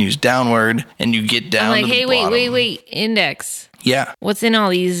continues downward, and you get down I'm like, to the hey, bottom. wait. Index. Yeah. What's in all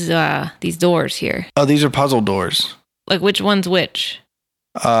these doors here? Oh, these are puzzle doors. Like, which one's which?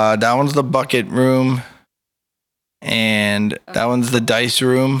 That one's the bucket room, and that one's the dice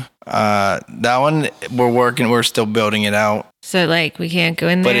room. That one we're still building it out, So, like, we can't go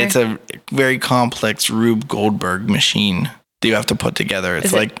in there? but it's a very complex Rube Goldberg machine that you have to put together. It's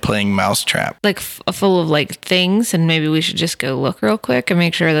Is it- like playing Mousetrap. like full of like things, and maybe we should just go look real quick and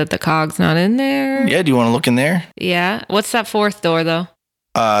make sure that the cog's not in there. Yeah, do you want to look in there? Yeah. What's that 4th door though?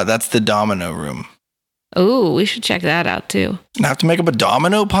 That's the domino room. Ooh, we should check that out too. And I have to make up a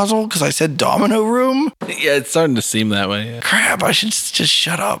domino puzzle because I said domino room? Yeah, it's starting to seem that way. Yeah. Crap, I should just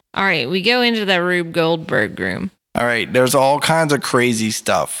shut up. All right, we go into the Rube Goldberg room. All right, there's all kinds of crazy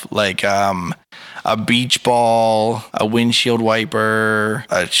stuff like a beach ball, a windshield wiper,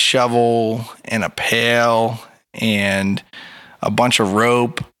 a shovel, and a pail, and a bunch of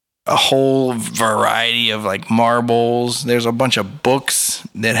rope, a whole variety of like marbles. There's a bunch of books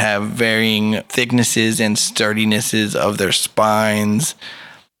that have varying thicknesses and sturdinesses of their spines.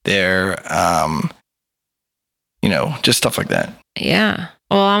 They're, just stuff like that. Yeah.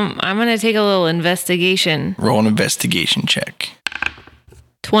 Well, I'm gonna take a little investigation. Roll an investigation check.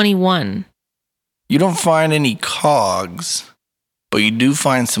 21. You don't find any cogs, but you do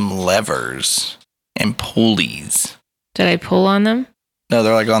find some levers and pulleys. Did I pull on them? No,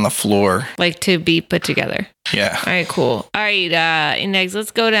 they're like on the floor. Like to be put together. Yeah. All right, cool. All right, Index,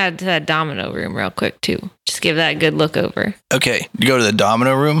 let's go down to that domino room real quick, too. Just give that a good look over. Okay, you go to the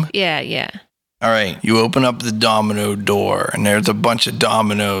domino room? Yeah. All right, you open up the domino door, and there's a bunch of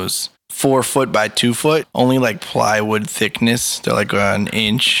dominoes. 4 foot by 2 foot, only like plywood thickness. They're like an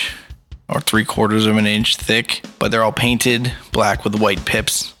inch or 3/4 of an inch thick, but they're all painted black with white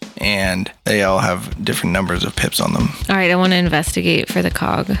pips, and they all have different numbers of pips on them. All right, I want to investigate for the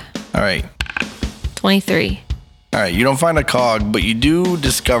cog. All right. 23. All right, you don't find a cog, but you do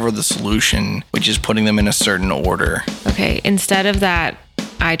discover the solution, which is putting them in a certain order. Okay, instead of that,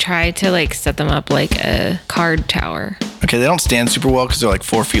 I try to like set them up like a card tower. Okay, they don't stand super well because they're like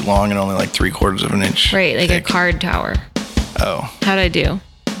 4 feet long and only like 3/4 of an inch. Right, like thick. a card tower. Oh, How'd I do?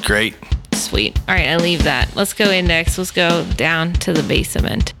 great. Sweet. All right, I leave that. Let's go Index. Let's go down to the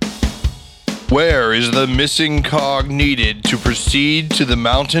basement. Where is the missing cog needed to proceed to the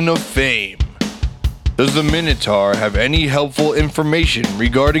Mountain of Fame? Does the Minotaur have any helpful information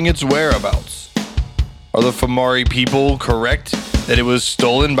regarding its whereabouts? Are the Famari people correct that it was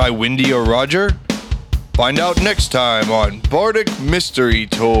stolen by Windy or Roger? Find out next time on Bardic Mystery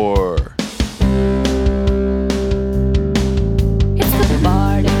Tour. It's the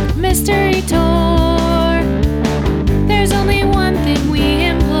Bardic Mystery Tour. There's only one thing we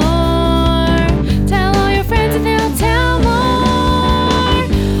implore. Tell all your friends and they'll tell more.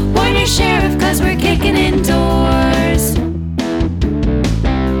 Warn your sheriff 'cause we're kicking indoors.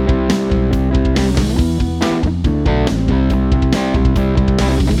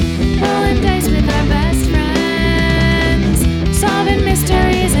 Rolling dice with our best friends. Solving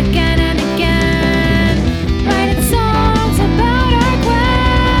mysteries again and again. Writing songs about our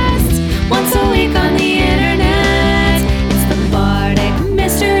quests. Once a week on the internet. It's the Bardic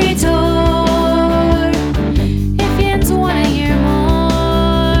Mystery Tour. If yins wanna hear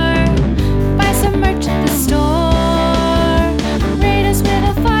more, buy some merch at the store. Rate us with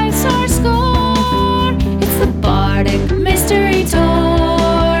a 5-star score. It's the Bardic Mystery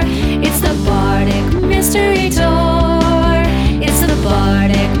Tour. It's the Bardic Mystery Tour. It's the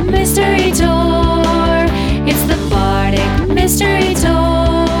Bardic Mystery Tour. It's the Bardic Mystery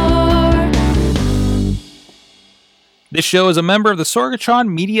Tour. This show is a member of the Sorgatron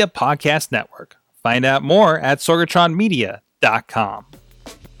Media Podcast Network. Find out more at sorgatronmedia.com.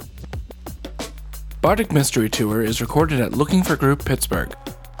 Bardic Mystery Tour is recorded at Looking for Group Pittsburgh.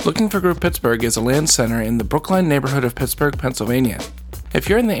 Looking for Group Pittsburgh is a land center in the Brookline neighborhood of Pittsburgh, Pennsylvania. If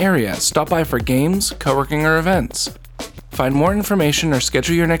you're in the area, stop by for games, co-working, or events. Find more information or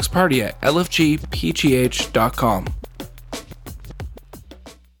schedule your next party at lfgpgh.com.